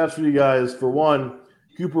interesting stats for you guys. For one,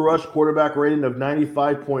 Cooper Rush quarterback rating of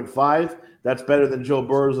 95.5. That's better than Joe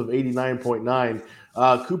Burrow's of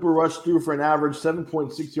 89.9. Cooper Rush threw for an average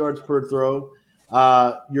 7.6 yards per throw.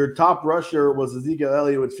 Your top rusher was Ezekiel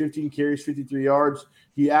Elliott with 15 carries, 53 yards.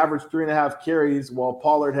 He averaged 3.5 carries, while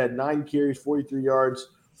Pollard had 9 carries, 43 yards,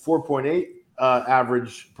 4.8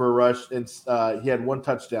 average per rush, and he had 1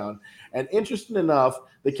 touchdown. And interesting enough,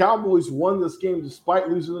 the Cowboys won this game despite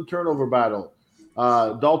losing the turnover battle.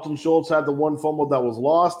 Dalton Schultz had the 1 fumble that was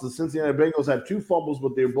lost. The Cincinnati Bengals had 2 fumbles,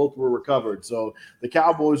 but they both were recovered. So the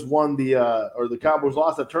Cowboys the Cowboys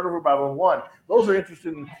lost that turnover battle and won. Those are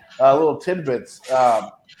interesting little tidbits.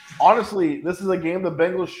 Honestly, this is a game the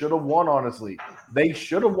Bengals should have won. Honestly, they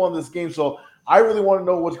should have won this game. So I really want to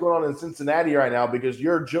know what's going on in Cincinnati right now, because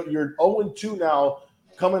you're 0-2 now,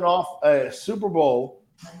 coming off a Super Bowl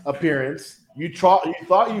appearance. You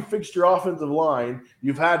thought you fixed your offensive line.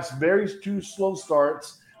 You've had 2 slow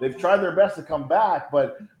starts. They've tried their best to come back,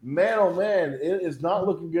 but man, oh man, it is not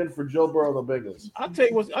looking good for Joe Burrow and the Bengals. I'll tell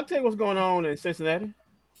you what's going on in Cincinnati.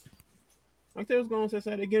 They're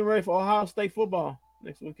getting ready for Ohio State football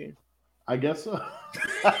next weekend. I guess so.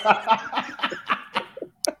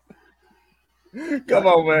 Come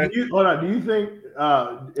on, man. Hold on. Do you think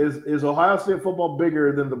is Ohio State football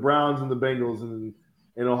bigger than the Browns and the Bengals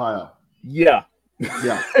in Ohio? Yeah.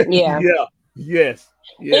 Yeah. Yes.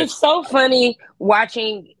 It's so funny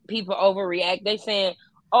watching people overreact. They saying,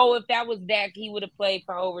 "Oh, if that was Dak, he would have played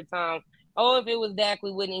for overtime. Oh, if it was Dak,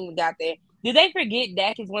 we wouldn't even got there." Did they forget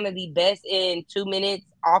Dak is one of the best in 2 minutes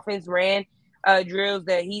offense ran? drills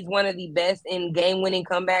that he's one of the best in game-winning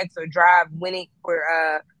comebacks or drive winning for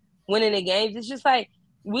winning the games. It's just like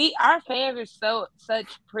our fans are such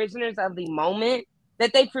prisoners of the moment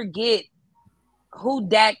that they forget who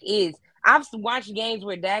Dak is. I've watched games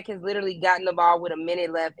where Dak has literally gotten the ball with a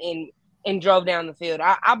minute left and drove down the field.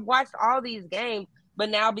 I've watched all these games, but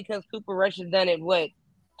now because Cooper Rush has done it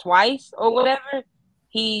twice or whatever,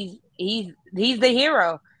 he's the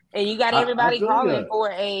hero, and you got everybody calling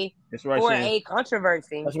for a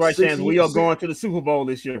controversy. That's right, Shams. We are going to the Super Bowl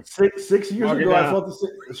this year. 6 years ago, I felt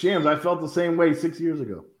the same way 6 years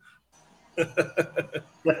ago.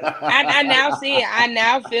 I now see it. I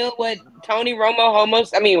now feel what Tony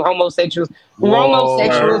homosexuals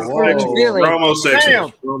feeling.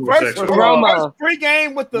 First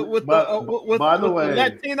pregame with the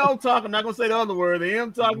Latino talk. I'm not gonna say the other word.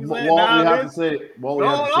 Him talking. What we have to say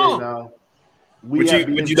now. Would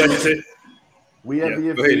you like to say? We at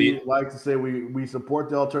bFb like to say we support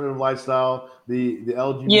the alternative lifestyle, the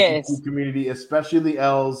LGBTQ community, especially the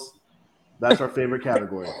L's. That's our favorite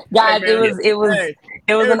category. Guys, it was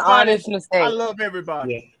an honest mistake. I love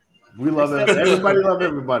everybody. Yeah. We love everybody. Love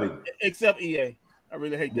everybody except EA. I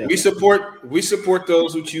really hate that. We support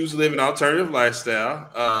those who choose to live an alternative lifestyle,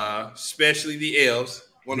 especially the L's.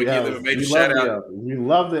 Want to give them a major shout out. We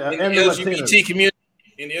love the LGBT community.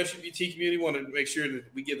 In the LGBT community, want to make sure that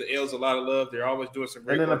we give the L's a lot of love. They're always doing some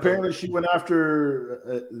great work. And then apparently she went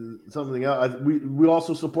after something else. We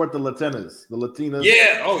also support the Latinas. The Latinas.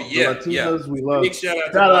 Yeah. Oh, yeah. The Latinas, we love. Big shout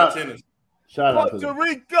out to the Latinas. Shout out Puerto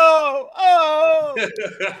Rico. Oh.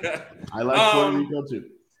 I like Puerto Rico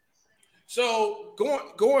too. So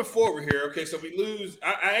going forward here, okay, so we lose.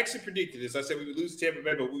 I actually predicted this. I said we would lose Tampa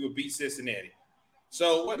Bay, but we would beat Cincinnati.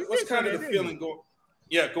 So what's kind of the feeling going?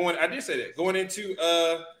 Yeah, I did say that. Going into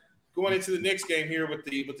the next game here with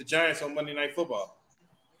the Giants on Monday Night Football.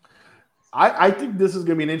 I think this is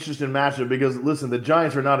going to be an interesting matchup because, listen, the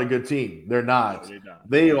Giants are not a good team. They're not.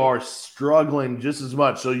 They are struggling just as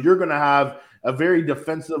much. So you're going to have a very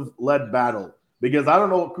defensive-led battle because I don't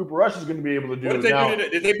know what Cooper Rush is going to be able to do. What did they do?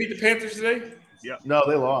 Did they beat the Panthers today? Yeah. No,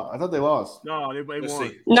 they lost. I thought they lost. No, they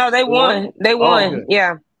won. No, they won. They won. Okay.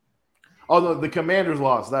 Yeah. Oh, no, the Commanders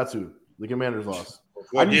lost. That's who. The Commanders lost.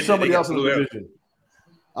 I need somebody else in the division.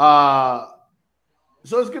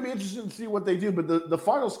 So it's going to be interesting to see what they do. But the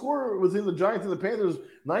final score was in the Giants and the Panthers,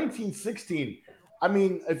 19-16. I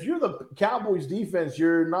mean, if you're the Cowboys defense,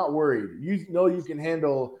 you're not worried. You know you can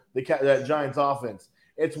handle that Giants offense.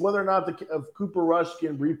 It's whether or not if Cooper Rush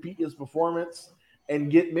can repeat his performance and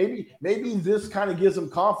get maybe this kind of gives him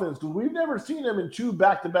confidence because we've never seen him in 2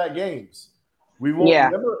 back-to-back games. We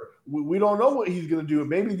don't know what he's going to do.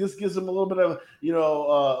 Maybe this gives him a little bit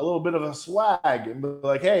of a swag and be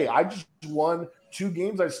like, hey, I just won 2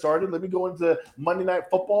 games I started. Let me go into Monday Night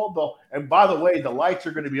Football. And by the way, the lights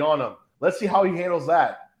are going to be on him. Let's see how he handles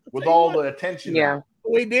that with all the attention. Yeah.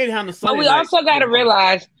 We did have the But we also got to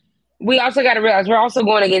realize we're also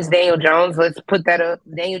going against Daniel Jones. Let's put that up.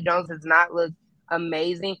 Daniel Jones does not look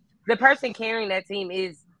amazing. The person carrying that team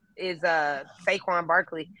is Saquon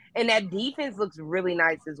Barkley, and that defense looks really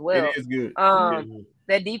nice as well. It is good.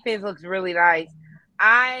 That defense looks really nice.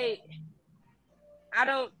 I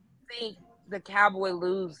don't think the Cowboys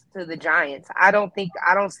lose to the Giants. I don't see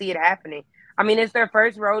it happening. I mean, it's their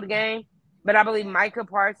first road game, but I believe Micah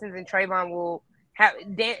Parsons and Trayvon will have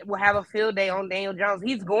a field day on Daniel Jones.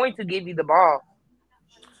 He's going to give you the ball.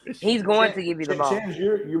 He's going to give you the ball. Chance,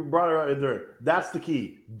 you brought it right there. That's the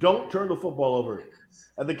key. Don't turn the football over.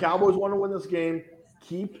 And the Cowboys want to win this game.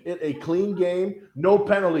 Keep it a clean game. No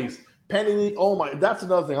penalties. That's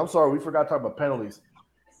another thing. I'm sorry. We forgot to talk about penalties.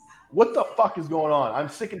 What the fuck is going on? I'm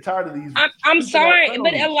sick and tired of these. I'm sorry,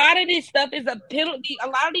 but a lot of this stuff is a penalty. A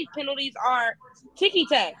lot of these penalties are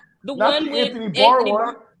ticky-tack. Not the Anthony Barr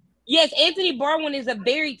one. Yes, Anthony Barr one is a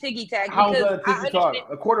very ticky-tack. How's that a ticky-tack?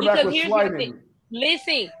 A quarterback was sliding.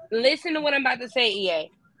 Listen to what I'm about to say, EA.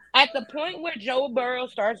 At the point where Joe Burrow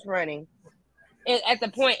starts running, at the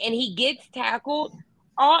point and he gets tackled,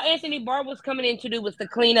 all Anthony Barr was coming in to do was to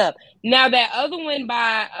clean up. Now that other one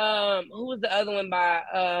by who was the other one by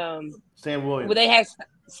Sam Williams? Well, they had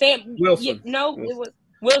Sam Wilson. It was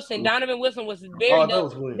Wilson. Donovan Wilson was very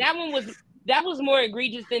that was more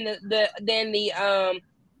egregious than the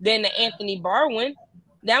Anthony Barr one.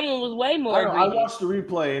 That one was way more egregious. I watched the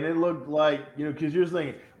replay and it looked like, because you're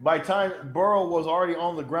thinking by the time Burrow was already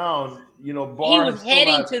on the ground, Barr he was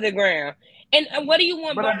heading to the ground. And what do you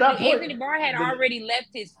want? Anthony Barr had already left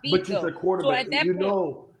his feet. But he's a quarterback. So at that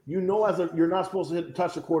point, you're not supposed to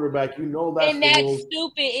touch the quarterback. That's and that's rules.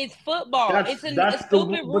 Stupid. It's football. It's a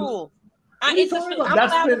stupid rule. I'm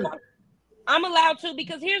allowed to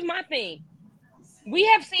because here's my thing. We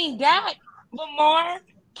have seen Dak, Lamar,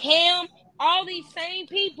 Cam, all these same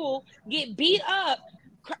people get beat up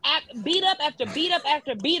after beat up after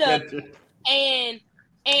beat up, and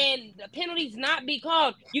the penalties not be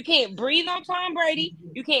called. You can't breathe on Tom Brady.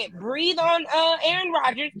 You can't breathe on Aaron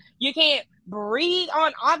Rodgers. You can't breathe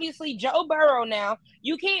on obviously Joe Burrow now.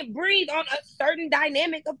 You can't breathe on a certain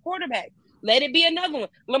dynamic of quarterback. Let it be another one.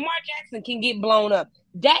 Lamar Jackson can get blown up.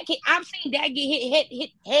 I've seen Dak get hit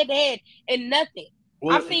head to head and nothing.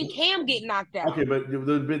 Well, I've seen Cam get knocked out. Okay, but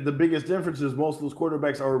the biggest difference is most of those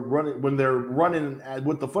quarterbacks are running when they're running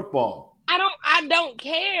with the football. I don't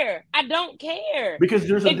care. I don't care. Because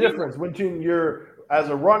there's a difference between you're as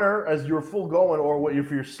a runner, as you're full going, or if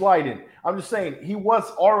you're sliding. I'm just saying he was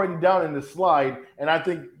already down in the slide, and I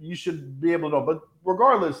think you should be able to know. But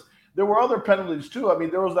regardless, there were other penalties too. I mean,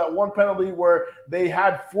 there was that one penalty where they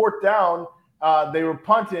had fourth down. They were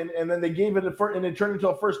punting, and then they gave it and it turned into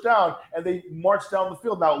a first down, and they marched down the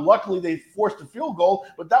field. Now, luckily, they forced a field goal,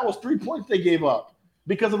 but that was 3 points they gave up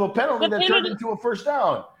because of a penalty that turned into a first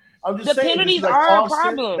down. I'm just saying, penalties are a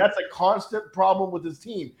problem. That's a constant problem with this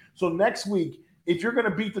team. So next week, if you're going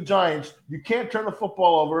to beat the Giants, you can't turn the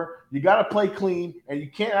football over. You got to play clean, and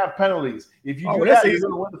you can't have penalties. If you do that, you're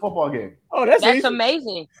going to win the football game. Oh, that's easy.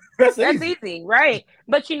 Amazing. That's easy, right?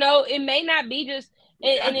 But it may not be just.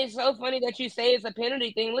 And it's so funny that you say it's a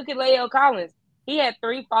penalty thing. Look at La'el Collins. He had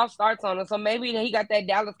 3 false starts on him, so maybe he got that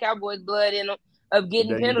Dallas Cowboys blood in him of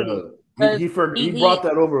getting penalties. He brought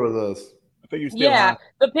that over with us. I think you're still high.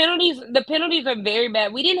 The penalties are very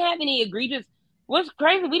bad. We didn't have any egregious. What's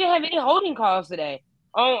crazy? We didn't have any holding calls today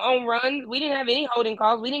on runs. We didn't have any holding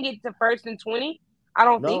calls. We didn't get to 1st and 20. I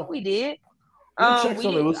don't think we did. Let's check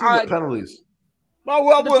something. Let's see the penalties.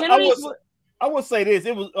 I would say this.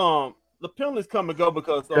 It was the penalties come and go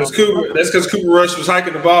because that's because Cooper Rush was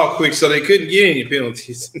hiking the ball quick, so they couldn't get any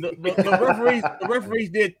penalties. The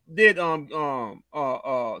referees did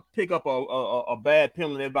pick up a bad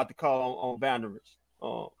penalty they're about to call on Van Der Esch.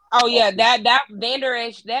 That Van Der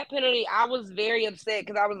Esch, that penalty, I was very upset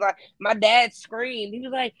because I was like, my dad screamed. He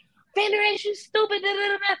was like, Van Der Esch, you stupid. Da, da,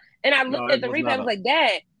 da. And I looked at the replay. I was like,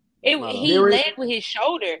 Dad, he landed with his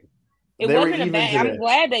shoulder. It wasn't a bad. I'm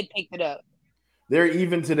glad they picked it up. They're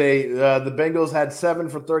even today. The Bengals had 7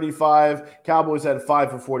 for 35. Cowboys had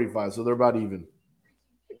 5 for 45, so they're about even.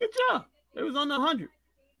 Good job. It was on the 100.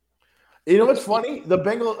 You know what's funny? The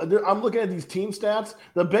Bengals. I'm looking at these team stats.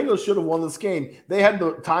 The Bengals should have won this game. They had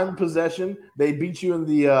the time of possession. They beat you in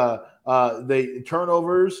the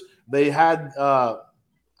turnovers. They had.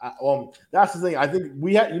 That's the thing. I think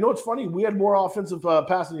we had. You know what's funny? We had more offensive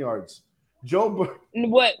passing yards. What we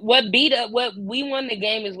won the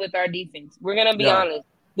game is with our defense. We're gonna be honest.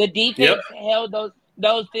 The defense held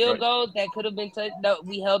those field goals that could have been touched.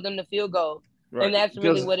 We held them to field goals, and that's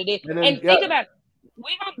really what it is. Think about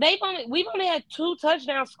it. We've only had 2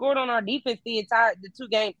 touchdowns scored on our defense first 2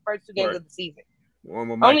 games of the season.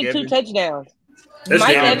 Only 2 touchdowns. That's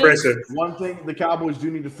damn impressive. One thing the Cowboys do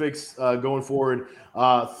need to fix going forward: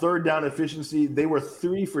 third down efficiency. They were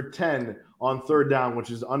 3 for 10 on third down, which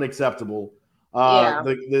is unacceptable.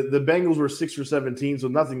 The Bengals were 6 for 17, so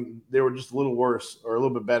nothing. They were just a little worse or a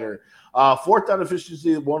little bit better. Fourth down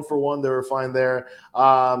efficiency, 1 for 1. They were fine there.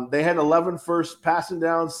 They had 11 first passing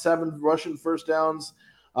downs, 7 rushing first downs.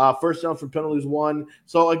 First downs from penalties, 1.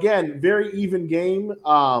 So again, very even game.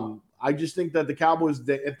 I just think that the Cowboys,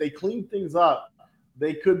 if they clean things up,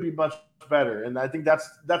 they could be much better. And I think that's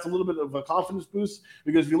a little bit of a confidence boost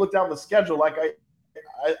because if you look down the schedule, like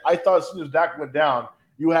I thought as soon as Dak went down,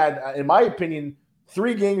 you had, in my opinion,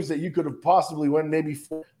 3 games that you could have possibly won, maybe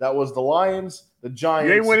 4. That was the Lions, the Giants.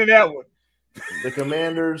 You ain't winning that one. The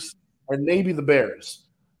Commanders, and maybe the Bears.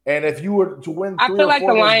 And if you were to win 3 I feel like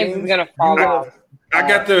the Lions is going to fall off. I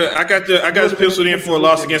got us penciled in for a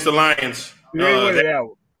loss against the Lions. You ain't winning that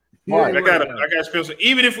one. I got us penciled.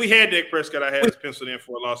 Even if we had Dak Prescott, I had us penciled in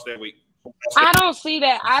for a loss that week. I don't see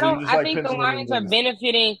that. I think the Lions are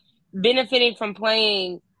benefiting from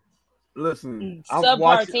playing. Listen, I'm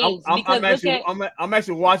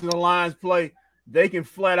actually watching the Lions play. They can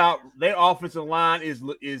flat out. Their offensive line is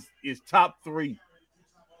top 3.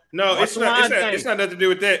 No, it's not nothing to do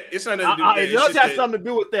with that. It's not nothing to do with that. It does have something to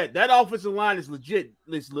do with that. That offensive line is legit.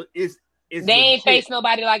 They ain't faced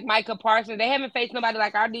nobody like Micah Parsons. They haven't faced nobody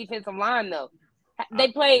like our defensive line though.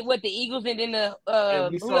 They played with the Eagles and then the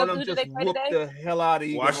we saw them just whoop the hell out of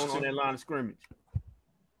Eagles on that line of scrimmage.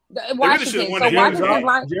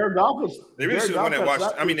 Washington. Jared Goff. They really should have won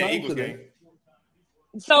that the Eagles game.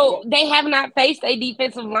 So they have not faced a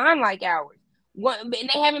defensive line like ours. And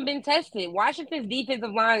they haven't been tested. Washington's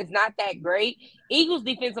defensive line is not that great. Eagles'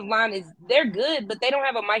 defensive line they're good, but they don't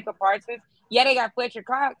have a Micah Parsons. Yeah, they got Fletcher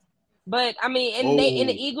Cox, but I mean, and the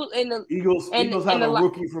Eagles have a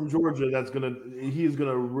rookie from Georgia he's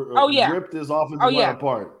gonna rip this offensive line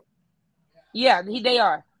apart. Yeah, they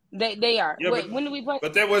are. They are. Yeah, Wait, when do we play?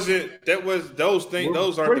 But that was those things.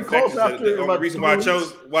 Those aren't the close factors. The only reason why I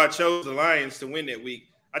chose the Lions to win that week.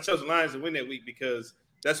 I chose the Lions to win that week because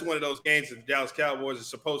that's one of those games that the Dallas Cowboys are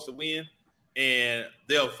supposed to win, and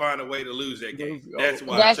they'll find a way to lose that game. That's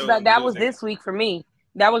why that was this week for me.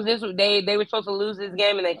 That was this week. They were supposed to lose this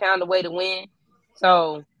game, and they found a way to win.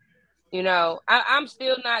 So, I'm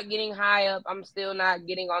still not getting high up. I'm still not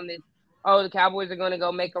getting on this. Oh, the Cowboys are going to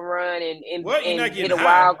go make a run and hit a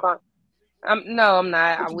wild card. No, I'm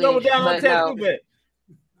not. I wish. Double down on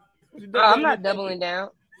no. I'm not doubling down.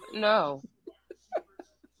 No.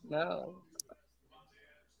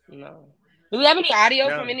 Do we have any audio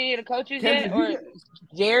from any of the coaches yet? Or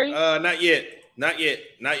Jerry? Not yet.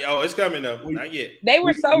 Oh, it's coming though. Not yet. They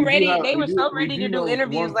were so ready. They were so ready to do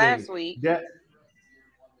interviews last week.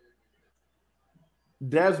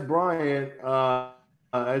 Des Bryant,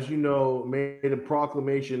 as you know, made a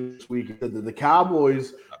proclamation this week that the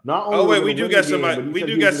Cowboys not only. Oh wait, we do got somebody. We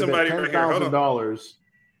do got somebody right here. $10,000.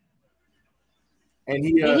 And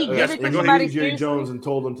he Jerry Jones and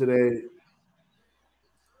told him today.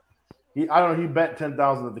 He bet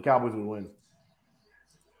 $10,000 that the Cowboys would win.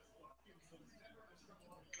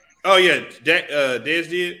 Oh yeah, Dez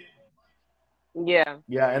did. Yeah,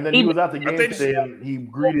 and then he was at the game today and he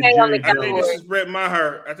greeted Jerry I think this is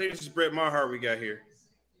Brett Maher we got here.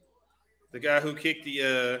 The guy who kicked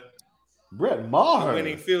the Brett Maher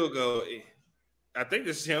winning field goal. I think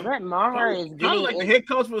this is him. Brett Maher is getting like the head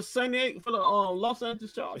coach for the Los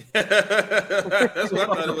Angeles Chargers. That's what I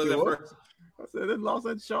thought it was at first. I said it's Los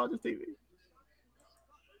Angeles Chargers TV.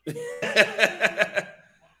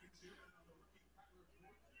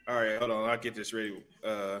 All right, hold on. I'll get this ready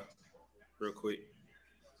real quick.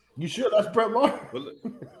 You sure that's Brett Maher?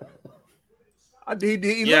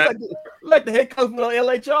 He like the head coach for the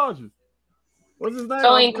LA Chargers. What's his name?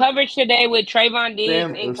 So in coverage today with Trayvon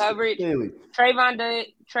Diggs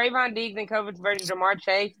Trayvon Diggs in coverage versus Jamar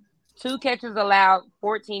Chase, 2 catches allowed,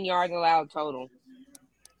 14 yards allowed total.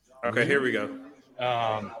 Okay, here we go.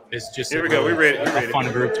 It's just here we go. We're ready. A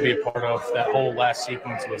fun group to be a part of. That whole last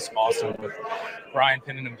sequence was awesome with Brian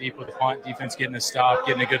pinning him deep with the punt, defense getting a stop,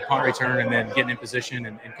 getting a good punt return, and then getting in position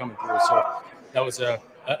and coming through. So that was a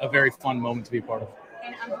very fun moment to be a part of.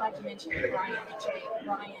 And I'm glad you mentioned Brian and Jay.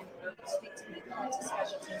 Brian speak to me about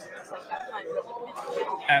special teams and things like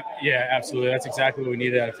that. Yeah, absolutely. That's exactly what we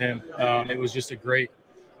needed out of him. It was just a great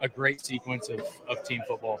sequence of team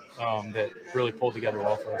football that really pulled together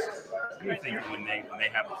well for us. What do you think when they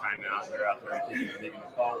have a timeout, they're out there thinking are they going to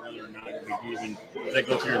call one or not? Does that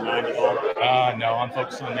go through your mind at all? No, I'm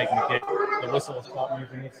focused on making the kick. The whistle has caught me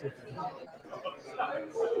if it needs to.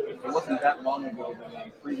 It wasn't that long ago when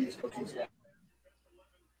a previous coaching staff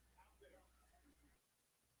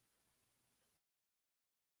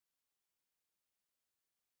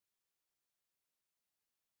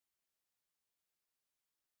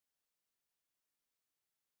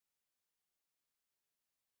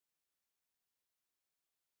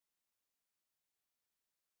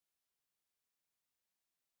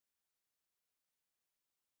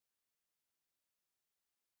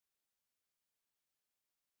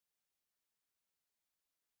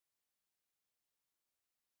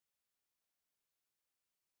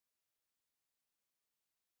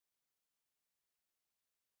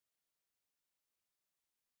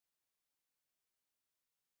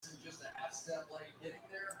just a half step like getting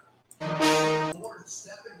there. Ford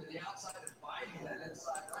stepping to the outside and finding that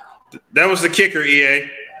inside route. That was the kicker, EA.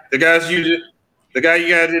 The guy you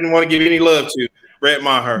guys didn't want to give any love to, Brett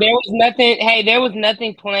Maher. There was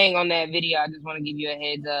nothing playing on that video. I just want to give you a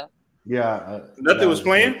heads up. Yeah. Nothing was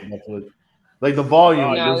playing? Like the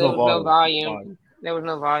volume. No, there was no volume. There was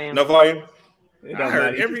no volume. No volume? I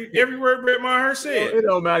heard every word Brett Maher said. It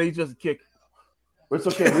don't matter. He's just a kicker. It's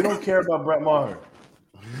okay. We don't care about Brett Maher.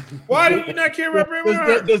 Why do you not care about Brett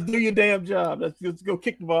Maher? Just do your damn job. Let's go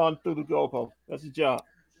kick the ball through the goalpost. That's your job.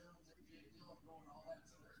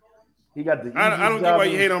 He got the. I don't get why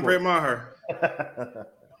you hate on Brett Maher.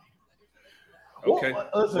 Okay. Well,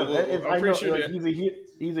 listen, I know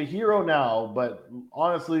he's a hero now, but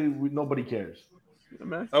honestly, nobody cares.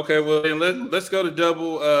 Okay, well then let's go to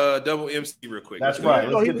double MC real quick. That's right.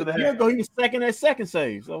 Let's get to the head. He was second at second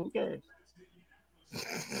save, so who cares?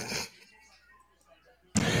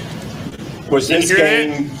 Was this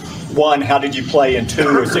game one? How did you play? And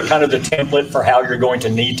two, is it kind of the template for how you're going to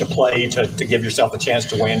need to play to give yourself a chance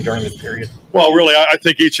to win during this period? Well, really, I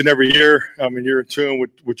think each and every year, I mean, you're in tune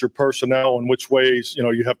with your personnel and which ways,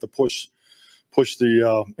 you have to push push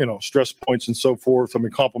the stress points and so forth. I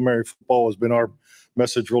mean, complementary football has been our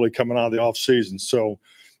message really coming out of the off season. So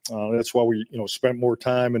that's why we spent more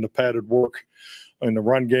time in the padded work in the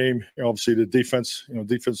run game. Obviously the defense,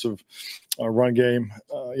 defensive run game.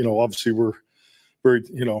 Obviously we're very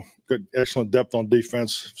good, excellent depth on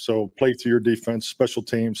defense. So play through your defense, special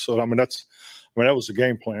teams. So that was the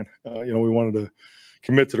game plan. We wanted to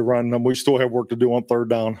commit to the run. We still have work to do on third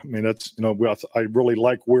down. I mean, that's I really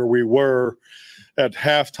like where we were at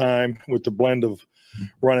halftime with the blend of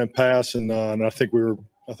run and pass, and I think we're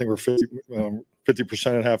 50%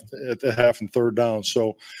 at the half and third down.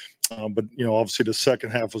 So, but obviously the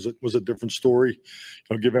second half was a different story.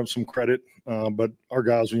 Give them some credit, but our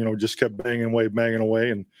guys just kept banging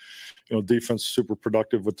away, and defense super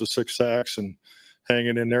productive with the 6 sacks and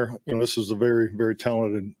hanging in there. This is a very, very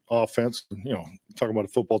talented offense. Talking about a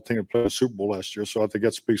football team that played a Super Bowl last year, so I think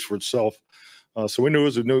that speaks for itself. So we knew it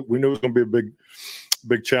was going to be a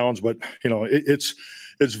big challenge, but it's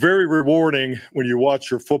very rewarding when you watch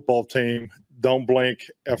your football team don't blink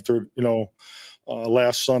after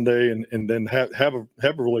last Sunday and then have a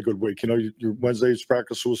really good week. Your Wednesday's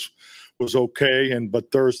practice was okay,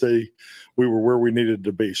 but Thursday we were where we needed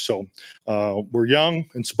to be. So we're young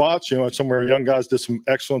in spots. Some of our young guys did some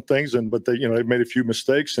excellent things, but they made a few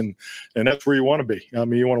mistakes, and that's where you want to be. I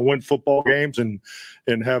mean, you want to win football games and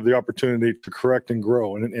have the opportunity to correct and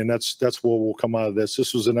grow, and that's what will come out of this.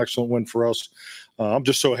 This was an excellent win for us. I'm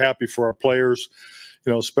just so happy for our players.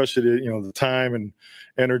 Especially the time and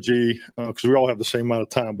energy, because we all have the same amount of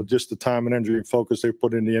time, but just the time and energy and focus they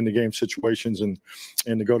put in the end of game situations and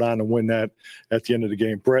to go down and win that at the end of the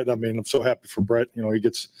game. Brett, I mean, I'm so happy for Brett. He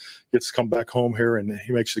gets to come back home here and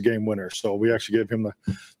he makes the game winner. So we actually gave him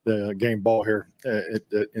the game ball here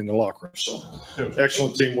in the locker room. So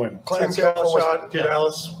excellent team win. Clarence shot,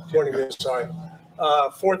 Dallas, morning inside.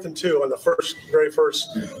 4th and 2 on the very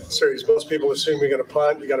first series. Most people assume you're going to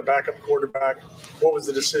punt. You got a backup quarterback. What was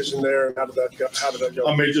the decision there, and how did that go?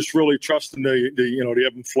 I mean, just really trusting the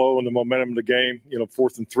ebb and flow and the momentum of the game.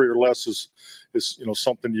 4th and 3 or less is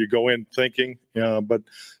something you go in thinking. But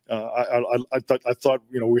I thought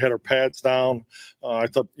we had our pads down. I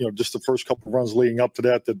thought just the first couple of runs leading up to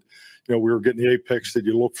that we were getting the apex that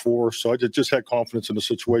you look for. So I just had confidence in the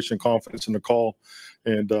situation, confidence in the call,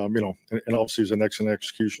 and and obviously it's an excellent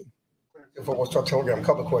execution. Before we start telegram, a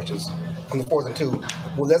couple of questions on the 4th and 2.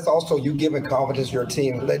 Well, that's also you giving confidence to your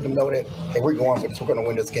team, letting them know that, hey, we're going for this. We're going to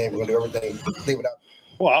win this game. We're going to do everything. Leave it out.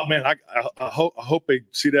 Well, man, I hope they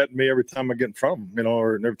see that in me every time I get in front of them,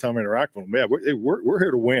 or every time I interact with them. Yeah, we're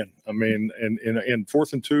here to win. I mean, and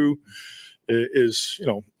 4th and 2 is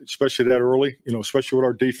especially that early. Especially with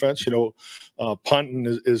our defense.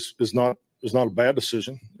 Punting is not a bad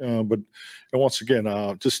decision. But once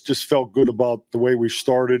again, just felt good about the way we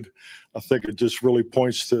started. I think it just really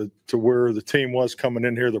points to where the team was coming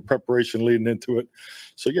in here, the preparation leading into it.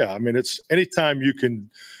 So yeah, I mean, it's anytime you can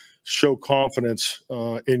show confidence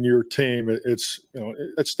in your team,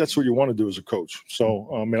 that's what you want to do as a coach. So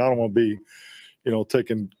I mean, I don't want to be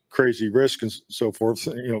taking crazy risks and so forth.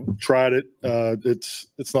 Tried it.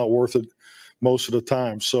 It's not worth it most of the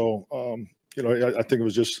time. So I think it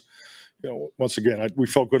was just once again we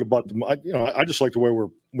felt good about them. I just like the way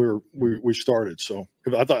we started. So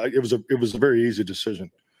I thought it was a very easy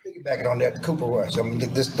decision. Piggybacking on that, the Cooper rush. I mean,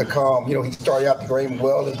 the calm. He started out the game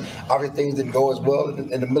well, and obviously things didn't go as well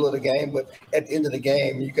in the middle of the game. But at the end of the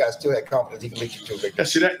game, you guys still had confidence he can lead you to a victory. Yeah,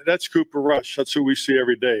 see that's Cooper Rush. That's who we see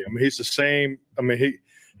every day. I mean, he's the same. I mean, he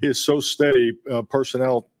is so steady,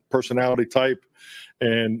 personality type,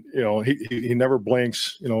 and he never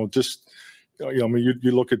blinks. I mean,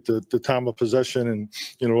 you look at the time of possession, and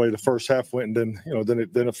the first half went, and then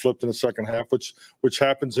it flipped in the second half, which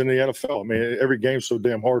happens in the NFL. I mean, every game's so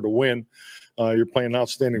damn hard to win. You're playing an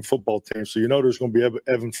outstanding football team, so there's going to be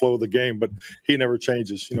ebb and flow of the game, but he never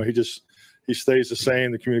changes. He stays the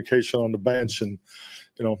same. The communication on the bench, and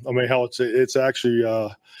I mean, how it's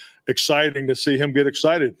actually exciting to see him get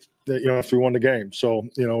excited. If we won the game, so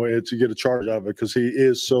you get a charge out of it because he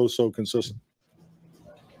is so consistent.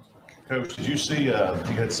 Coach, did you see you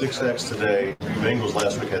had 6 sacks today? The Bengals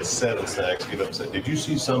last week had 7 sacks. Did you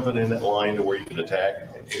see something in that line to where you could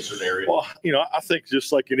attack in certain areas? Well, I think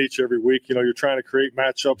just like in each every week, you're trying to create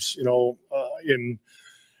matchups,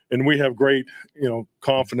 and we have great,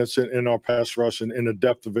 confidence in our pass rush and in the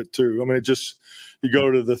depth of it too. I mean, you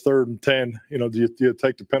go to the 3rd and 10, do you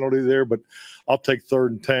take the penalty there? But I'll take 3rd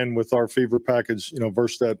and 10 with our fever package,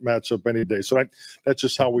 versus that matchup any day. So that's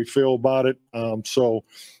just how we feel about it.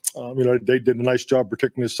 They did a nice job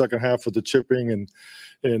protecting the second half of the chipping and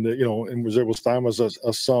was able to stymie us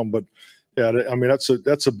some. But Yeah, I mean that's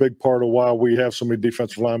a big part of why we have so many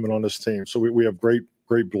defensive linemen on this team. So we have great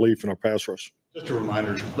belief in our pass rush. Just a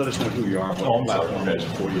reminder, let us know who you are. Oh, I'm sorry.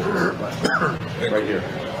 Before you right here.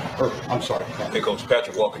 I'm sorry. Hey, Coach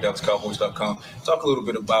Patrick Walker, DallasCowboys.com. Talk a little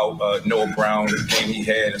bit about Noah Brown, the game he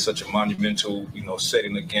had in such a monumental,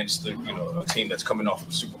 setting against the, a team that's coming off of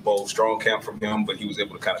the Super Bowl. Strong camp from him, but he was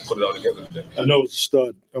able to kind of put it all together today. I know he's a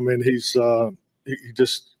stud. I mean, he's so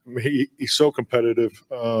competitive.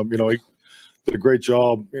 He did a great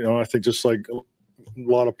job. I think just like a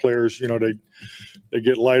lot of players, they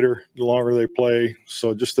get lighter the longer they play.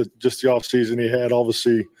 So just the off season he had,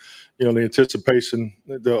 obviously, the anticipation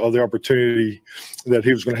of the opportunity that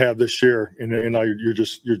he was going to have this year, and now you're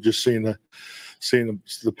just seeing the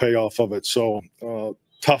payoff of it. So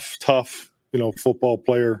tough, football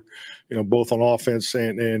player, both on offense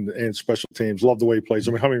and special teams. Love the way he plays.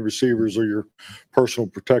 I mean, how many receivers are your personal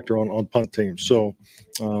protector on punt teams? So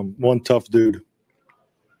one tough dude.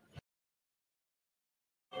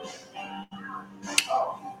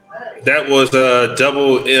 That was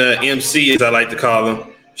double MC, as I like to call him.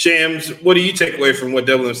 Shams, what do you take away from what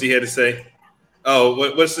double MC had to say? Oh,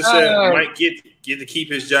 what's the say? Might get to keep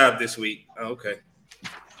his job this week. Oh, okay.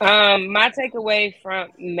 My takeaway from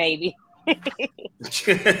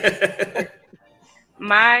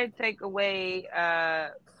my takeaway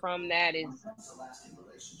from that is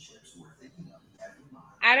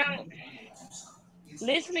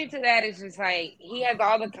listening to that is just like he has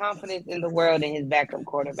all the confidence in the world in his backup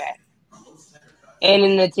quarterback and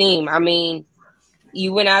in the team. I mean,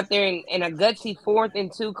 you went out there in a gutsy 4th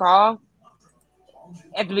and 2 call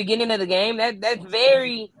at the beginning of the game. That's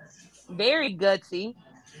very, very gutsy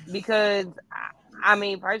because, I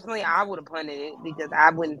mean, personally, I would have punted it because I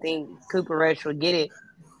wouldn't think Cooper Rush would get it.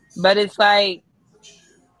 But it's like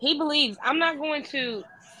he believes I'm not about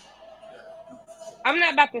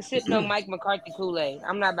to sip no Mike McCarthy Kool-Aid.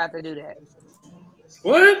 I'm not about to do that.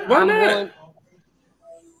 What? Why not?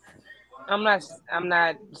 I'm not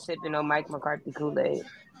sipping no Mike McCarthy Kool-Aid.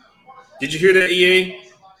 Did you hear that, EA?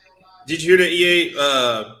 Did you hear that, EA?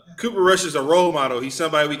 Cooper Rush is a role model. He's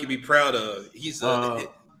somebody we can be proud of. He's a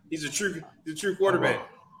true quarterback.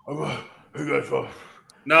 Hey guys,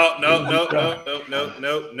 No.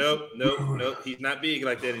 He's not big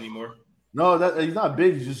like that anymore. No, he's not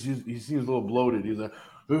big. He seems a little bloated. He's like,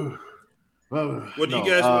 what do you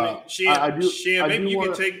guys want to share? Maybe you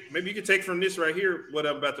can take from this right here what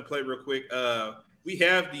I'm about to play real quick. We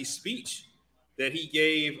have the speech that he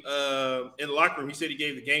gave in the locker room. He said he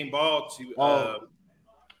gave the game ball to.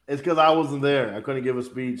 It's because I wasn't there. I couldn't give a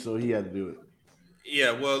speech, so he had to do it.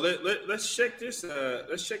 Yeah, well, let's check this.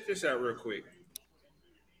 Let's check this out real quick.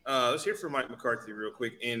 Let's hear from Mike McCarthy real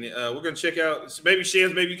quick, and we're gonna check out. So maybe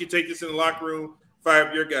Shams, maybe you can take this in the locker room. Fire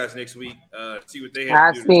up your guys next week. See what they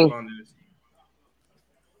have to do to respond to this.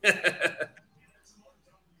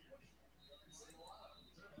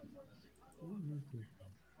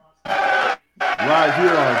 Right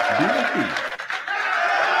here on bFb.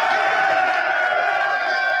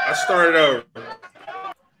 I started over.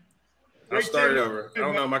 I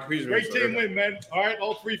don't know. My computer's great team win, man. All right,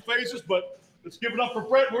 all 3 phases, but let's give it up for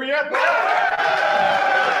Brett. Where you at?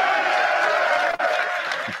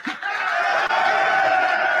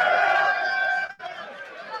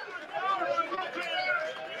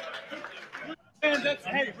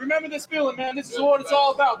 Hey, remember this feeling, man. This is what it's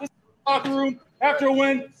all about. This is the locker room. After a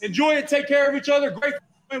win, enjoy it. Take care of each other. Great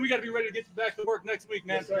win. We got to be ready to get back to work next week,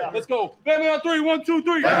 man. Let's go. Family on 3. 1, 2,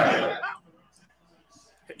 3.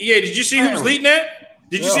 Yeah, did you see who was leading that?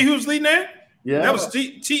 Did you see who was leading that? Yeah. That was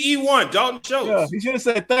TE1, Dalton Schultz. Yeah, he should have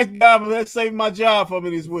said, thank God for that saving my job for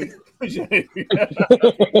me this week.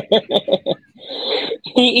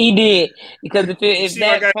 He did. Because if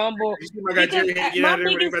that fumble. You see my guy Jerry had to get out of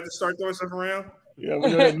there when he about to start throwing stuff around? Yeah,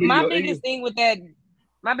 my biggest thing with that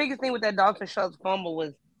Dalton Schultz fumble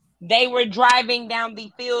was they were driving down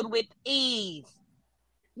the field with ease.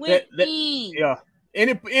 Ease. Yeah.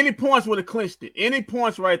 Any points would have clinched it. Any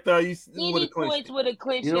points right there, you would have clinched it. Would have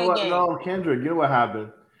clinched you know what? Game. No, Kendrick, you know what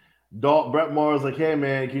happened? Brett Maher was like, hey,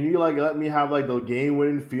 man, can you let me have the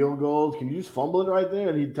game-winning field goals? Can you just fumble it right there?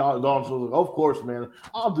 And he told Dalton was like, of course, man.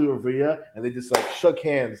 I'll do it for you. And they just shook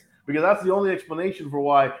hands because that's the only explanation for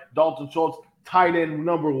why Dalton Schultz, tight end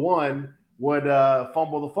number 1, would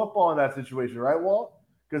fumble the football in that situation, right, Walt?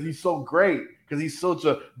 Because he's so great. Because he's such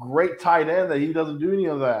a great tight end that he doesn't do any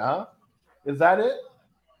of that, huh? Is that it?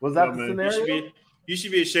 Was that the scenario? You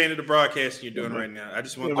should be ashamed of the broadcasting you're doing right now. I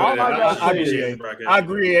just want to I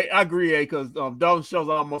agree, because Dalton Schultz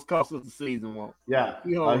almost cost us the season. Yeah,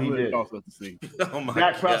 he did. Cost us the season. Oh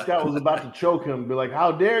Dak Prescott was about to choke him, be like,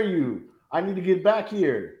 "How dare you? I need to get back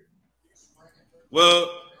here." Well,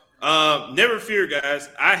 never fear, guys.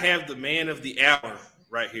 I have the man of the hour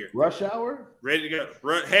right here. Rush hour? Ready to go.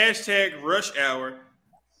 Hashtag rush hour.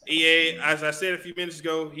 EA, as I said a few minutes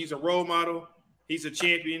ago, he's a role model. He's a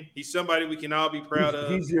champion. He's somebody we can all be proud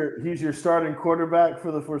of. He's your starting quarterback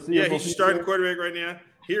for the foreseeable future. Yeah, he's your starting quarterback right now.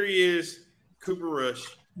 Here he is, Cooper Rush.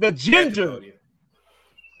 The ginger.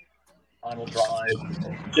 Final drive.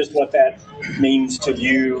 Just what that means to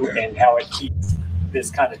you and how it keeps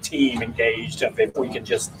this kind of team engaged. If we can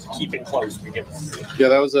just keep it close, we can. Yeah,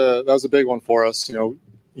 that was a big one for us. You know,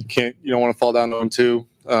 you don't want to fall down to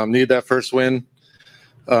 0-2. Need that first win.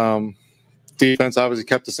 Defense obviously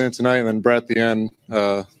kept us in tonight, and then Brett at the end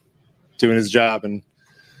doing his job, and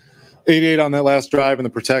 88 on that last drive and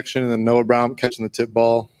the protection, and then Noah Brown catching the tip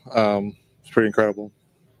ball. It's pretty incredible.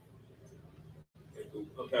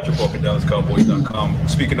 Patrick Walker, DallasCowboys.com.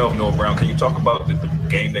 Speaking of Noah Brown, can you talk about the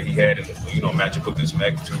game that he had and matchup with this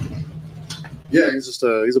magnitude? Yeah, he's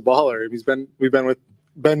a baller. We've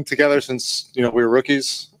been together since we were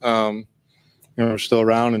rookies. We're still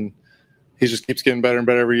around, and he just keeps getting better and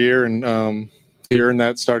better every year. And he earned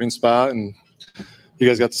that starting spot, and you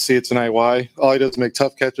guys got to see it tonight. Why? All he does is make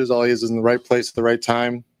tough catches. All he is in the right place at the right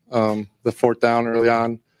time. The fourth down early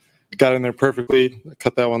on, got in there perfectly,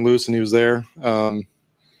 cut that one loose, and he was there.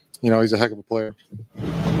 He's a heck of a player.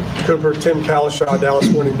 Cooper, Tim Kalishaw, Dallas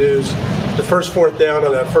Morning News. The first fourth down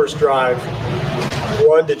on that first drive.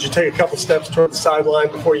 One, did you take a couple steps toward the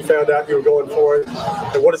sideline before you found out you were going for it?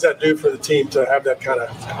 And what does that do for the team to have that kind of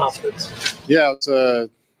confidence? Yeah, I was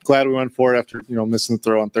glad we went for it after missing the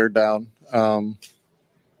throw on third down.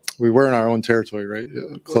 We were in our own territory, right?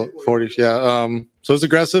 40, yeah. So it was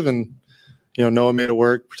aggressive, and Noah made it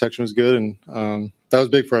work. Protection was good, and that was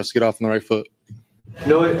big for us to get off on the right foot.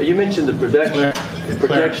 Noah, you mentioned the protection.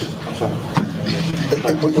 I'm sorry.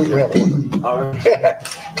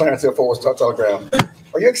 Clarence Hill Forward Telegram.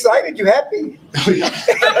 Are you excited? You happy? Yeah,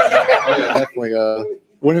 definitely.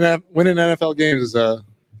 Winning NFL games is a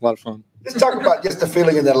lot of fun. Let's talk about just the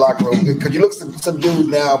feeling in that locker room, because you look subdued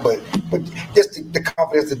now, but just the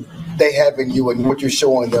confidence that they have in you and what you're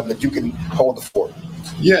showing them that you can hold the fort.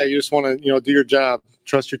 Yeah, you just want to do your job,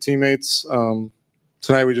 trust your teammates.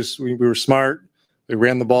 Tonight we were smart. We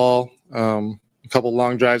ran the ball, a couple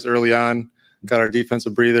long drives early on, got our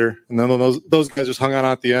defensive breather, and then those guys just hung on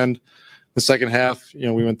at the end. The second half,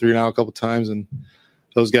 we went 3-and-out a couple times, and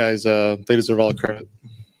those guys they deserve all the credit.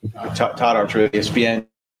 Todd Archer, ESPN.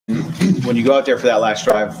 When you go out there for that last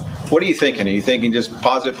drive, what are you thinking? Are you thinking just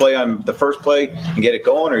positive play on the first play and get it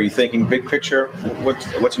going, or are you thinking big picture?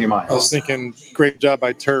 What's in your mind? I was thinking great job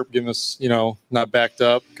by Terp, getting us, not backed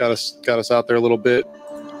up, got us out there a little bit.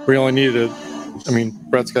 We only needed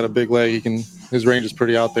Brett's got a big leg. His range is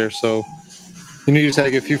pretty out there, so you need to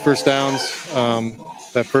take a few first downs.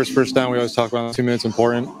 That first down we always talk about in 2 minutes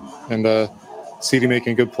important, and CD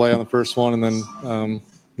making a good play on the first one, and then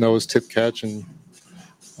Noah's tip catch, and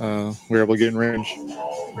we were able to get in range.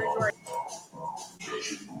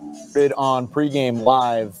 On pregame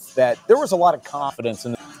live that there was a lot of confidence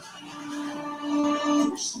in.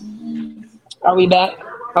 Are we back?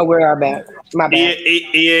 Oh, we are back. My bad.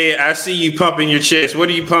 Yeah, I see you pumping your chest. What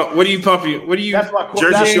are you pumping? That's my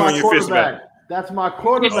jersey showing your fist back? That's my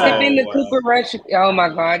quarterback. You're sipping the Cooper Rush. Oh my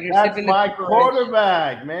God, you're sipping the Cooper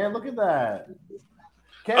quarterback, man. Look at that.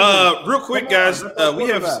 Real quick, guys, we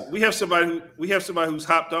have somebody who's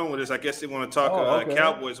hopped on with us. I guess they want to talk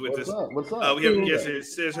Cowboys with us. What's up? We have a guest. It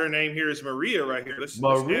says her name here is Maria right here.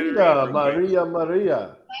 Maria.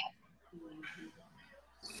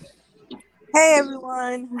 Hey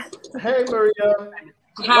everyone. Hey Maria.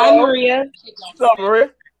 Hi Maria. What's up,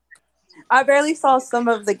 Maria? I barely saw some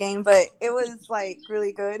of the game, but it was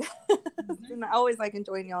really good. And I always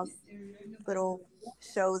enjoying y'all's little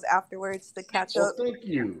shows afterwards to catch up. Thank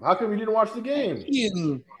you. How come you didn't watch the game?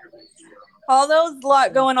 Although there's a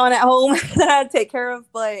lot going on at home that I had to take care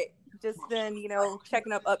of, but just been,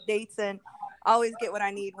 checking up updates, and I always get what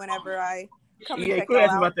I need whenever I come and check y'all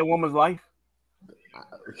out. about that woman's life.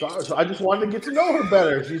 So I just wanted to get to know her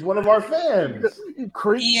better. She's one of our fans.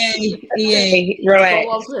 EA,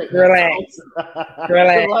 relax.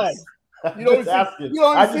 I just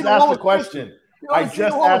asked a question. I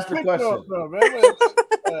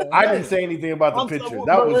didn't say anything about the picture.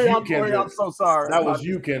 That was you, Kendrick. I'm so sorry. That was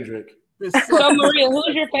you, Kendrick. So Maria,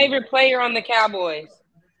 who's your favorite player on the Cowboys?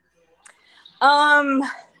 I'm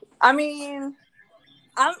kind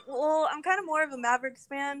of more of a Mavericks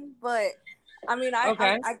fan, but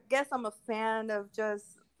I guess I'm a fan of just,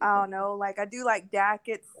 I don't know, I do like Dak.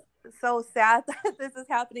 It's so sad that this is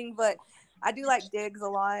happening, but I do like Diggs a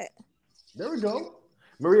lot. There we go.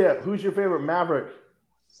 Maria, who's your favorite Maverick?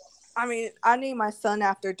 I mean, I named my son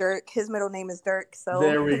after Dirk. His middle name is Dirk. So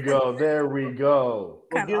There we go. There we go.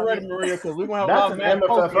 Well, get ready, Maria, because we're gonna have That's a an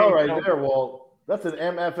lot of Matt MFFL right post-game there, Walt. That's an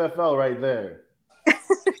MFFL right there.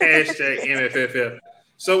 Hashtag MFFL.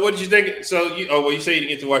 So what did you think? So you say you didn't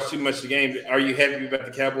get to watch too much of the game. Are you happy about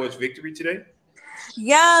the Cowboys' victory today?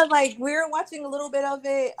 yeah, like we were watching a little bit of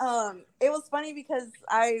it. It was funny because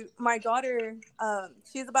my daughter,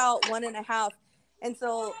 she's about 1.5. And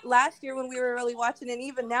so last year when we were really watching, and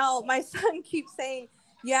even now, my son keeps saying,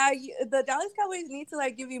 yeah, the Dallas Cowboys need to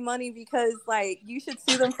like give you money because like you should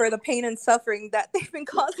sue them for the pain and suffering that they've been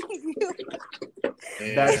causing you.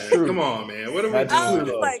 That's true. Come on, man. What are we doing? I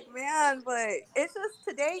was like, man, but it's just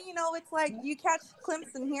today, it's like you catch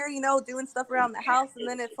Clemson here, doing stuff around the house, and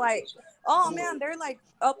then it's like, oh man, they're like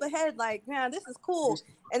up ahead, like, man, this is cool.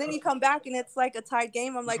 And then you come back and it's like a tied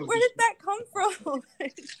game. I'm like, where did that come from?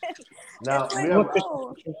 Now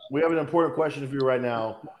we have an important question for you right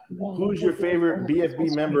now. Who's your favorite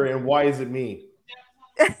BFB member and why is it me?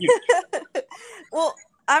 Well,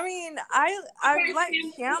 I mean, I like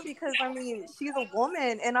Sham because I mean she's a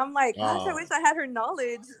woman, and I'm like, gosh, I wish I had her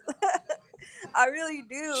knowledge. I really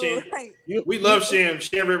do. Sham, like, we love Sham.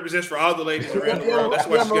 Sham represents for all the ladies around the world. That's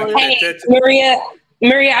why she's got Hey, that tattoo.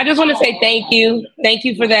 Maria, I just want to say thank you. Thank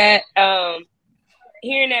you for that.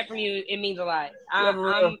 Hearing that from you, it means a lot. I'm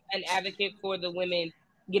an advocate for the women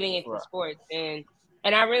getting into sports, and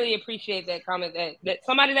I really appreciate that comment that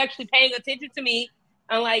somebody's actually paying attention to me.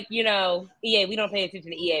 Unlike, EA, we don't pay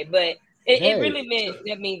attention to EA, but it really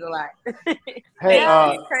means a lot.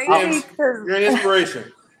 Hey, crazy. You're an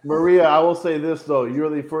inspiration. Maria, I will say this though: you're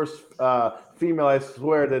the first female, I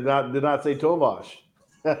swear, did not say Tovash.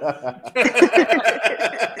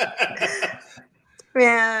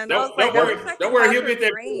 Man, don't worry, he'll get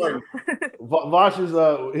that. Vosh is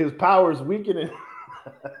his powers weakening.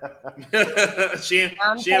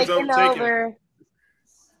 Shams overtaking.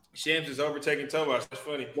 Shams is overtaking Tovash. That's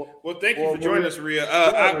funny. Well, thank you for joining us, Maria.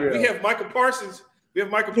 We have Michael Parsons. We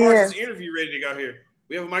have Michael Parsons' interview ready to go here.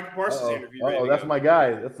 We have a Michael Parsons interview ready to go. That's my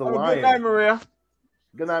guy. That's the Lion. Good night, Maria.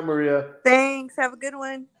 Good night, Maria. Thanks. Have a good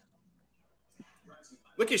one.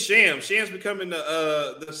 Look at Shams. Shams becoming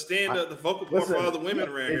the stand-up, the vocal point for all the women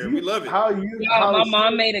around here. We love it. My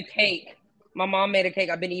mom made a cake.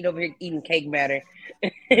 I've been eating cake batter. She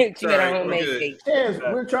made a homemade cake. Shams,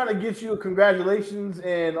 we're trying to get you a congratulations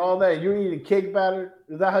and all that. You're eating cake batter.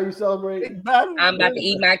 Is that how you celebrate? I'm about to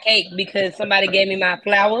eat my cake because somebody gave me my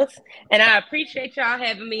flowers, and I appreciate y'all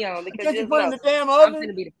having me on because you put in the damn oven. I'm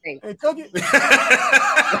gonna be the king. And cook it.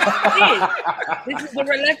 This is the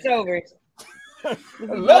leftovers.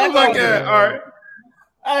 Love like that. All right.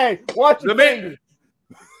 Hey, watch your fingers.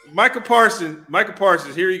 Michael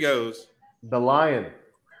Parsons. Here he goes. The Lion.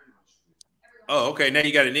 Oh, okay. Now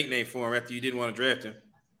you got a nickname for him after you didn't want to draft him.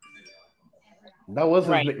 That was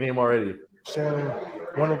his nickname already. Saying,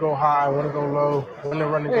 want to go high, want to go low, want to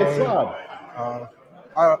run the game.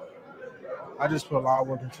 I just put a lot of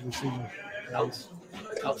work into the season.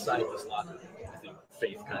 Outside this locker room, I think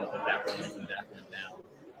faith kind of evaporated when that went down.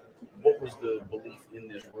 What was the belief in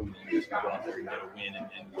this room that you guys can go out there and get a win and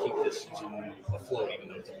keep this team afloat even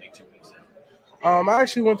though it's only 2 weeks in? I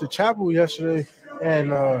actually went to chapel yesterday,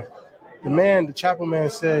 and the chapel man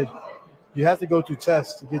said, you have to go through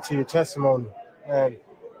tests to get to your testimony. And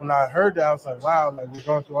when I heard that, I was like, wow, like we're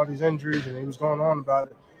going through all these injuries, and he was going on about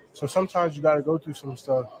it. So sometimes you got to go through some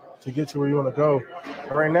stuff to get to where you want to go.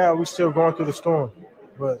 And right now, we're still going through the storm.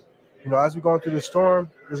 But, as we're going through the storm,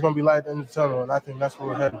 there's going to be light at the end of the tunnel, and I think that's where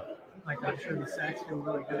we're heading. Like, I'm sure the sacks feel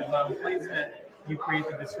really good about plays that you create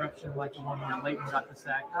the disruption like the one where Leighton got the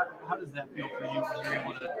sack. How does that feel for you when you're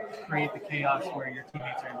able to create the chaos where your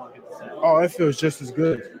teammates are able to get the sack? Oh, it feels just as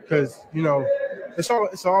good because, it's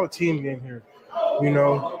all a team game here.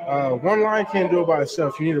 One line can't do it by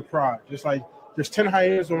itself. You need a prod. Just like there's 10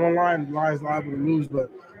 hyenas on one line, the line's liable to lose. But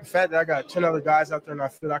the fact that I got 10 other guys out there and I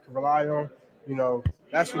feel I can rely on,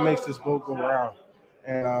 that's what makes this boat go around.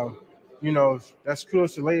 And, that's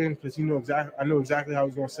kudos to Leighton because I knew exactly how he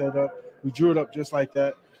was going to set it up. We drew it up just like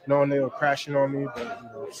that, knowing they were crashing on me, but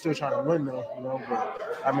still trying to win though, But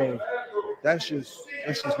I mean, that's just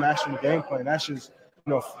mastering the game plan. That's just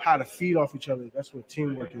how to feed off each other. That's what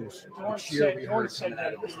teamwork is. Jordan said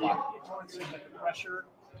that it was the pressure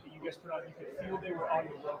that you guys put on, you could feel they were on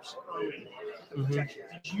the ropes early. The protection.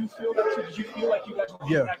 Did you feel that too? Did you feel like you guys were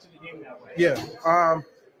getting back to the game that way? Yeah.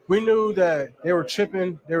 We knew that they were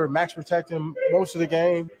chipping, they were max protecting most of the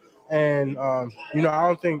game. And, I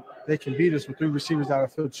don't think they can beat us with 3 receivers out of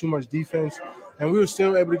the field, too much defense. And we were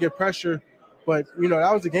still able to get pressure. But,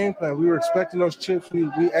 that was the game plan. We were expecting those chips. We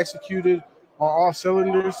executed. all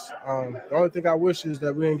cylinders. The only thing I wish is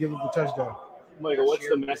that we didn't give up the touchdown. Michael, what's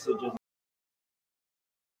the message?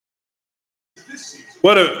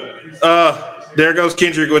 There goes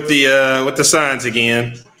Kendrick with the signs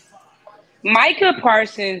again. Micah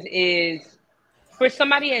Parsons is, for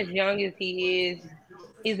somebody as young as he is,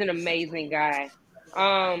 he's an amazing guy.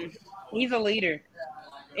 He's a leader.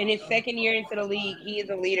 In his second year into the league, he is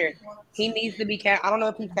a leader. He needs to be I don't know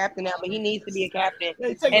if he's captain now, but he needs to be a captain.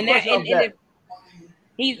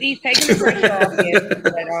 He's taking the pressure off him.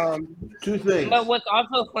 But, Two things. But what's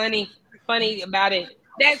also funny about it,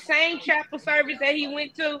 that same chapel service that he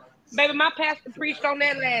went to, baby, my pastor preached on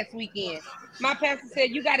that last weekend. My pastor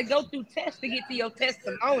said you got to go through tests to get to your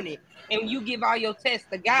testimony, and you give all your tests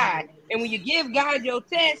to God. And when you give God your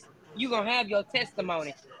test, you're going to have your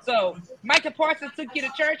testimony. So Micah Parsons took you to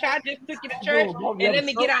church. I just took you to church. And let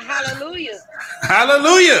me get a hallelujah.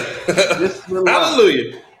 Hallelujah.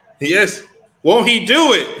 Hallelujah. Yes. Won't he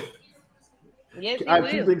do it? Yes, I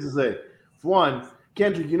have two things to say. One,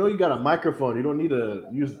 Kendrick, you got a microphone. You don't need to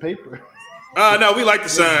use paper. No, we like the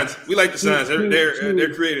signs. We like the signs.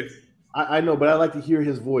 They're creative. I know, but I like to hear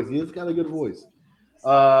his voice. He's got a good voice.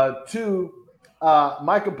 Two,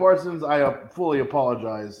 Micah Parsons, I fully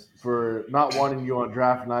apologize for not wanting you on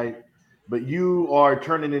draft night, but you are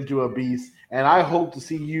turning into a beast, and I hope to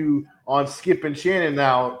see you on Skip and Shannon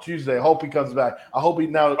now Tuesday. I hope he comes back. I hope he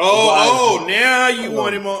now. Now you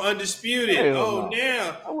want him on Undisputed. Now.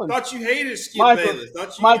 Thought you hated Skip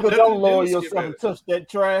Bayless. Michael, don't lower yourself and touch that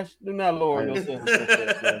trash. Do not lower yourself.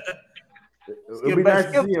 Skip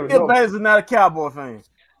Bayless is not a Cowboy fan.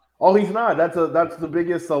 Oh, he's not. That's the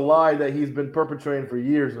biggest lie that he's been perpetrating for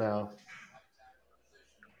years now.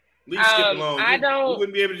 Leave Skip alone. We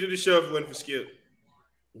wouldn't be able to do the show if it wasn't for Skip.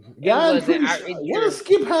 Yeah, what does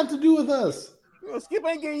Skip have to do with us? Skip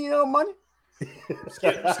ain't getting you no money.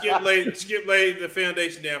 Skip laid the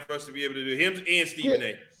foundation down for us to be able to do him and Stephen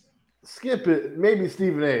A. Skip it, maybe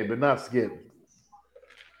Stephen A, but not Skip.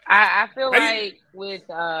 I feel like with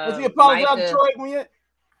has he apologized to Troy yet?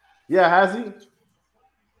 Yeah, has he?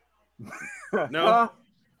 No.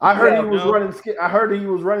 I heard he was running. I heard he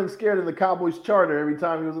was running scared in the Cowboys charter every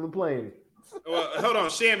time he was in the plane. Well, hold on.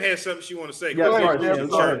 Sham has something she want to say. Yeah,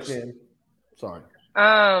 sorry.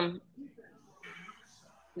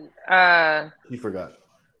 He forgot.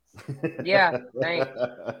 Yeah, thanks.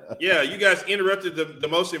 Yeah, you guys interrupted the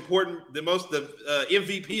most important, the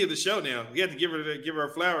MVP of the show. Now we have to give her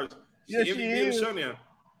flowers. She's the MVP of the show now.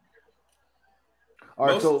 All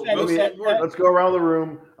right, so let's go around the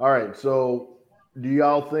room. All right, so do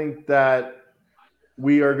y'all think that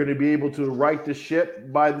we are going to be able to right the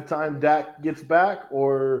ship by the time Dak gets back,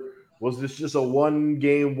 or was this just a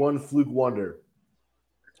one-game, one fluke wonder?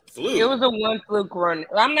 Fluke. It was a one fluke run.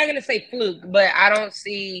 I'm not going to say fluke, but I don't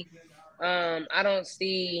see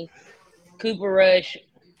Cooper Rush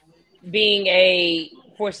being a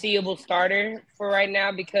foreseeable starter for right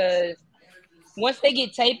now, because once they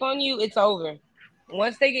get tape on you, it's over.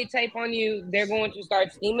 Once they get tape on you, they're going to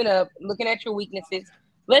start scheming up, looking at your weaknesses.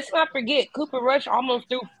 Let's not forget, Cooper Rush almost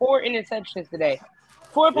threw 4 interceptions today.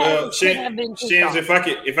 4 passes could have been Shams, if I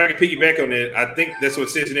could piggyback on that, I think that's what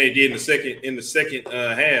Cincinnati did in the second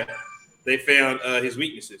half. They found his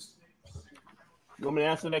weaknesses. You want me to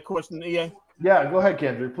answer that question, EA? Yeah, go ahead,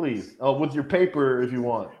 Kendrick, please. Oh, with your paper if you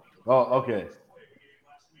want. Oh, okay.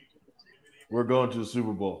 We're going to the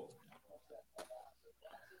Super Bowl.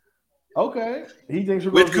 Okay. He thinks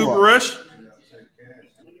we're with Cooper Rush?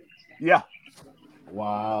 Yeah.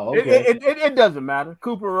 Wow. Okay. It doesn't matter.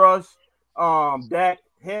 Cooper Rush, Dak,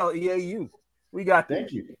 hell, EAU. We got this.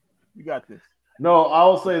 Thank you. We got this. No,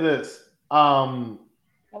 I'll say this.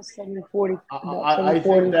 That's 740.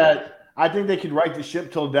 I think they can right the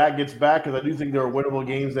ship till Dak gets back, because I do think there are winnable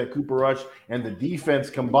games that Cooper Rush and the defense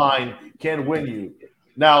combined can win you.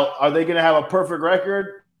 Now, are they going to have a perfect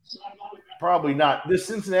record? Probably not. This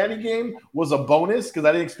Cincinnati game was a bonus because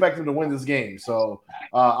I didn't expect them to win this game. So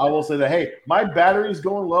I will say that, hey, my battery's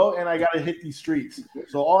going low and I got to hit these streets.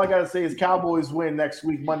 So all I got to say is Cowboys win next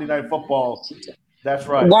week, Monday Night Football. That's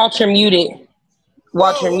right. Watch her muted.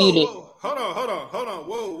 Hold on.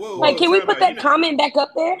 Whoa. Wait, can we put that comment back up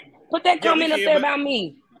there? Put that comment up there about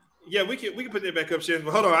me. Yeah, we can put that back up, Shannon.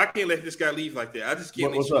 But hold on, I can't let this guy leave like that. I just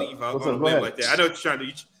can't let you leave on a whim like that. I know what you're trying to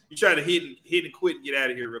do. You're trying to hit and quit and get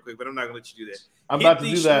out of here real quick, but I'm not going to let you do that. I'm about to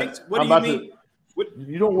do that. What do you mean?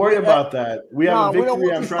 You don't worry about that. We have a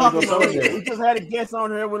victory. I'm trying to go somewhere. We just had a guest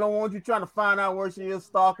on here. We don't want you trying to find out where she is,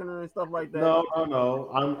 stalking her and stuff like that. No.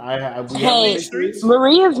 Hey,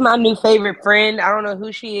 Maria's my new favorite friend. I don't know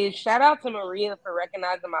who she is. Shout out to Maria for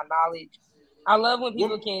recognizing my knowledge. I love when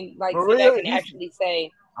people can sit back and actually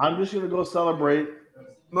say, I'm just gonna go celebrate.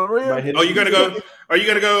 Maria, Oh, you gonna go? Are you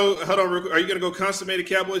gonna go? Hold on, real quick. Are you gonna go consummate a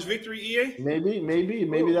Cowboys victory, EA?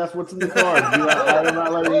 Maybe that's what's in the cards. I'm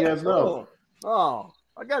not letting you guys know. Oh,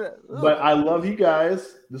 I got it. But I love you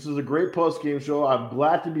guys. This is a great post-game show. I'm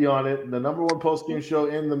glad to be on it. The number one post-game show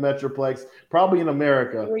in the Metroplex, probably in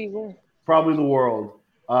America, probably the world.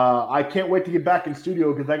 I can't wait to get back in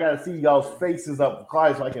studio because I got to see y'all's faces up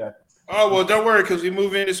close like a. Oh well, don't worry because we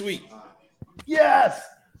move in this week. Yes,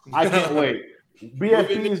 I can't wait.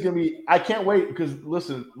 bFb is gonna be. I can't wait because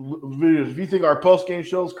listen, if you think our post game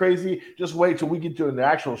show is crazy, just wait till we get to an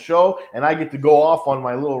actual show and I get to go off on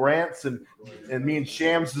my little rants and me and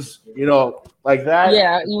Shams is like that.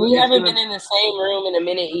 Yeah, we haven't been in the same room in a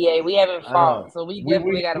minute, EA. We haven't fought, so we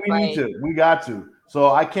definitely got to fight. Need to. We got to. So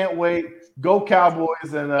I can't wait. Go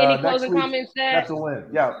Cowboys! And any next closing week, comments, Dad? that's a win.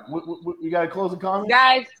 Yeah, we got a closing comment,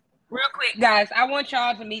 guys. Real quick, guys, I want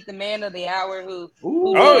y'all to meet the man of the hour who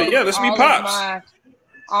let's meet Pops.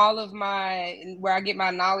 All of my where I get my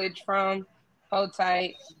knowledge from. Hold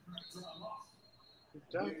tight.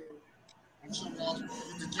 Did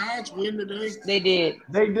the Giants win today? They did.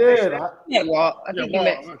 They did. Yeah, well, I think they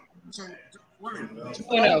met. So,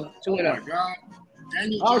 2-0. Oh my God.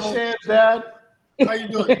 Daniel oh, Jones. Shams, Dad. How you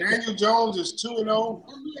doing? Daniel Jones is 2-0.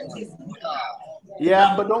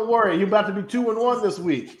 Yeah, but don't worry. You're about to be 2-1 this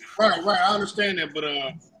week. Right. I understand that, but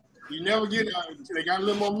you never get. They got a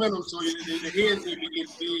little momentum, so the heads need to get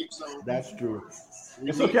big. So that's true.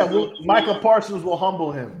 It's okay. Michael Parsons will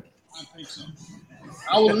humble him. I think so.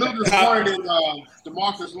 I was a little disappointed in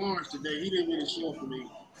DeMarcus Lawrence today. He didn't really show for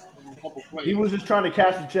me a couple plays. He was just trying to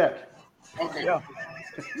cash the check. Okay. Yeah.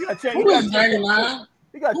 You got to check. Who is 99?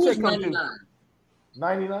 You got to check 99?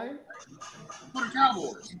 99? For the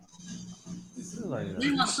Cowboys. Me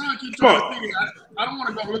and my son keep trying to figure it out. I don't want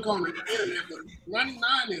to go look on the internet, but 99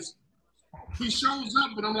 is he shows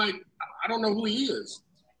up, but I'm like, I don't know who he is.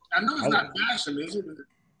 I know it's not Basham, is it?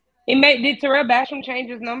 Did Terrell Basham change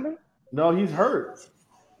his number? No, he's hurt.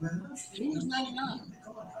 Who's 99?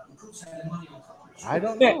 I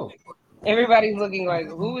don't know. Everybody's looking like,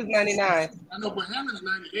 who is 99? I know Bohannon's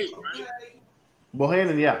 98, right?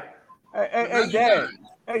 Bohannon, yeah. Hey,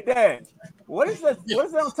 Dad. What is that? What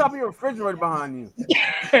is that on top of your refrigerator behind you?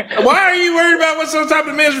 Why are you worried about what's on top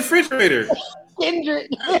of the man's refrigerator? Kendrick.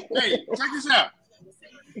 Hey, check this out.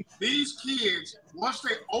 These kids, once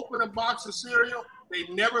they open a box of cereal, they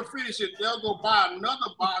never finish it. They'll go buy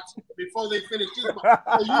another box before they finish this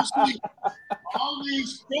box. So you see, all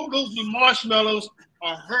these Skittles and marshmallows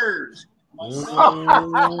are hers. My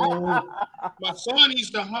son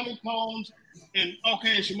eats the honeycombs, and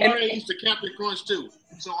Shamari eats the Captain Crunch too.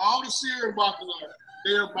 So all the cereal boxes are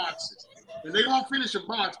their boxes, and they don't finish a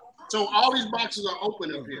box. So all these boxes are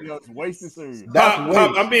open up here. It's wasting cereal.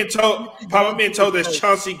 Pop, I'm being told that's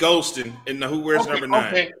Chauncey Golston in Who Wears Number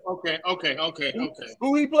 9. Okay.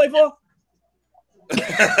 Who he play for?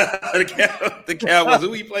 the Cowboys.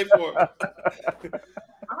 Who he play for?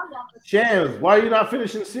 Shams, why are you not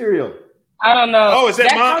finishing cereal? I don't know. Oh, is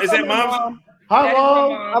that mom? Is that mom's? How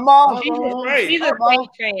long? She's a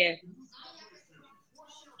Saints fan.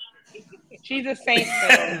 She's a Saints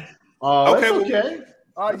fan. Oh, okay. Okay.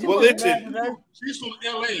 Well, listen. She's from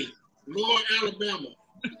L.A., Lower Alabama.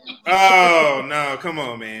 Oh no! Come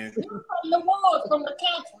on, man. The walls from the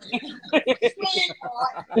country.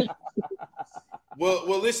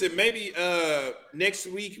 Well, listen. Maybe next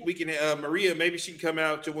week we can Maria. Maybe she can come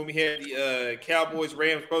out to when we had the Cowboys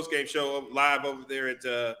Rams postgame show live over there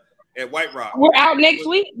at White Rock. We're out next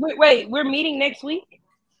week. Wait, we're meeting next week.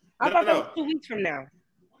 I thought that was 2 weeks from now.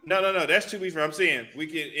 No. That's 2 weeks from. I'm saying we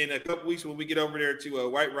can in a couple weeks when we get over there to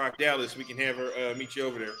White Rock, Dallas. We can have her meet you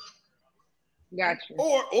over there. Gotcha.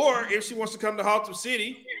 Or if she wants to come to Haltom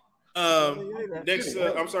City, in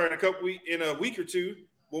a week or two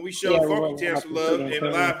when we show Funky Town some love and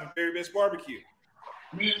live from Very Best Barbecue.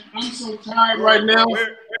 Man, I'm so tired right now.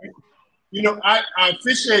 I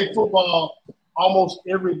officiate football almost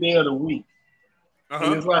every day of the week.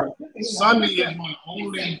 And it's like Sunday is my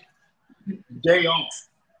only day off.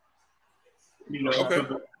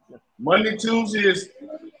 Monday, Tuesday is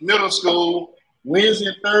middle school. Wednesday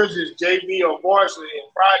and Thursday is JV or varsity,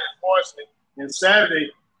 and Friday is varsity, and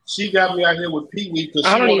Saturday she got me out here with Pee Wee because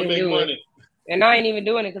she want to make money. And I ain't even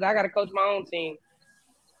doing it because I got to coach my own team.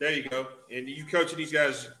 There you go. And you coaching these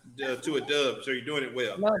guys to a dub, so you're doing it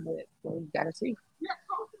well. No, but we got to see.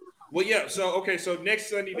 Well, yeah. So next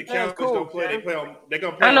Sunday the Cowboys don't play. They're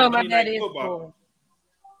gonna play I know on my Monday dad Night is Football. cool.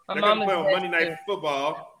 They're gonna play on Monday Night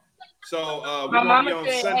Football. So my mama on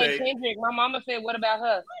said, Sunday. "Hey Kendrick," my mama said, "What about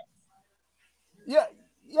her?" Yeah,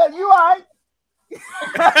 you all right.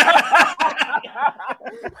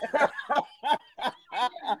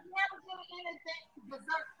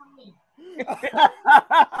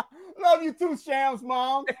 Love you too, Shams,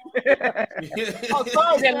 Mom. Oh,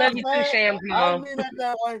 sorry, Shams, love you too, Shams, Mom. I don't mean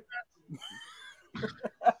that way.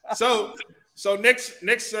 So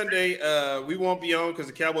next Sunday, we won't be on because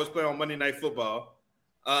the Cowboys play on Monday Night Football.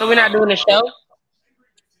 So we're not doing the show?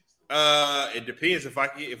 It depends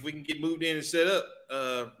if we can get moved in and set up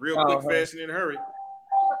real quick, fast, and in a hurry.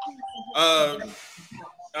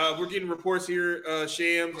 We're getting reports here,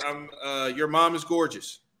 Shams. Your mom is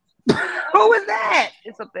gorgeous. Who is that?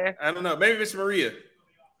 It's up there. I don't know. Maybe Miss Maria.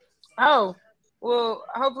 Oh, well,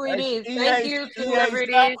 hopefully it is. Thank you to whoever it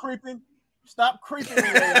is. Stop creeping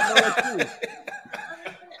away. I know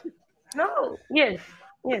that's you. No. Yes.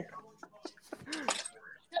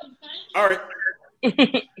 All right.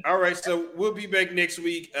 All right. So we'll be back next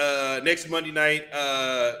week, next Monday night.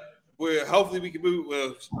 Hopefully we can move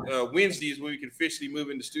Wednesdays when we can officially move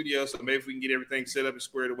in the studio. So maybe if we can get everything set up and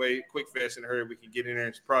squared away quick, fast, and hurry, we can get in there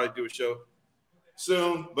and probably do a show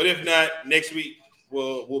soon. But if not, next week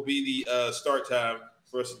will be the start time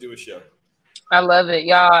for us to do a show. I love it,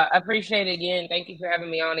 y'all. I appreciate it again. Thank you for having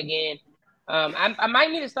me on again. I might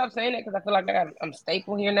need to stop saying that because I feel like I'm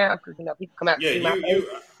staple here now. Because people come out. Yeah, to see my face.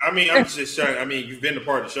 I'm just trying. I mean, you've been a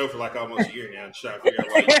part of the show for like almost a year now. I'm just trying to figure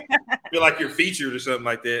out why you feel like you're featured or something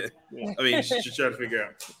like that. I mean, just trying to figure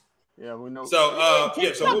out. Yeah, we know. So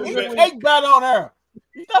so we'll be back. Cake batter on air.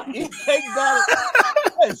 Stop eating cake batter.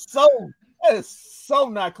 That is so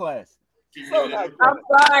not class. So not class.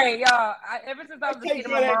 I'm sorry, y'all. Ever since I was a kid,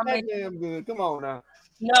 my mom made damn good. Come on now.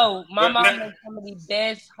 No, my mom made some of the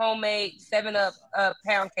best homemade 7-Up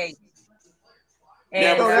pound cake.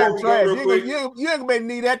 And you ain't gonna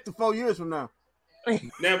need that to 4 years from now.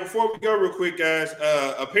 Now, before we go real quick, guys,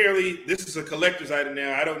 apparently this is a collector's item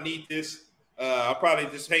now. I don't need this. I'll probably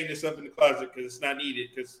just hang this up in the closet because it's not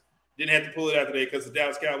needed because didn't have to pull it out today because the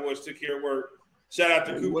Dallas Cowboys took care of work. Shout out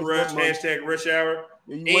to Cooper Rush, hashtag Rush Hour,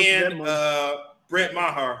 and Brett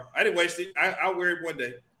Maher. I didn't waste it. I'll wear it one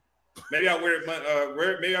day. Maybe I'll wear it.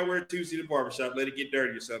 Maybe I'll wear it Tuesday to the barbershop. Let it get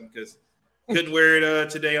dirty or something because couldn't wear it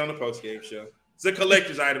today on the post game show. It's a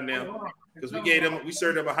collector's item now because we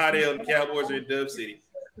served them a hot ale and the Cowboys are in Dub City.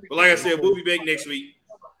 But like I said, we'll be back next week.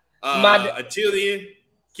 Until then,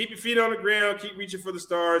 keep your feet on the ground. Keep reaching for the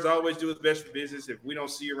stars. Always do what's best for business. If we don't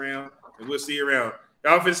see you around, then we'll see you around.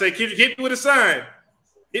 Y'all finna say, Kendrick, hit me with a sign.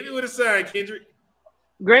 Hit me with a sign, Kendrick.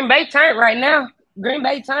 Green Bay turned right now. Green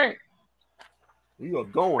Bay turned. You are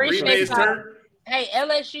going. Green Bay turned. Hey,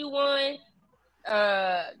 LSU won.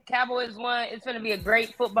 Cowboys won. It's going to be a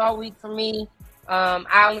great football week for me.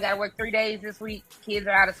 I only got to work 3 days this week. Kids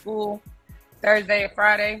are out of school Thursday and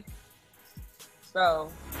Friday.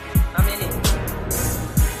 So, I'm in it.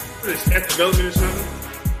 What is that, development or something?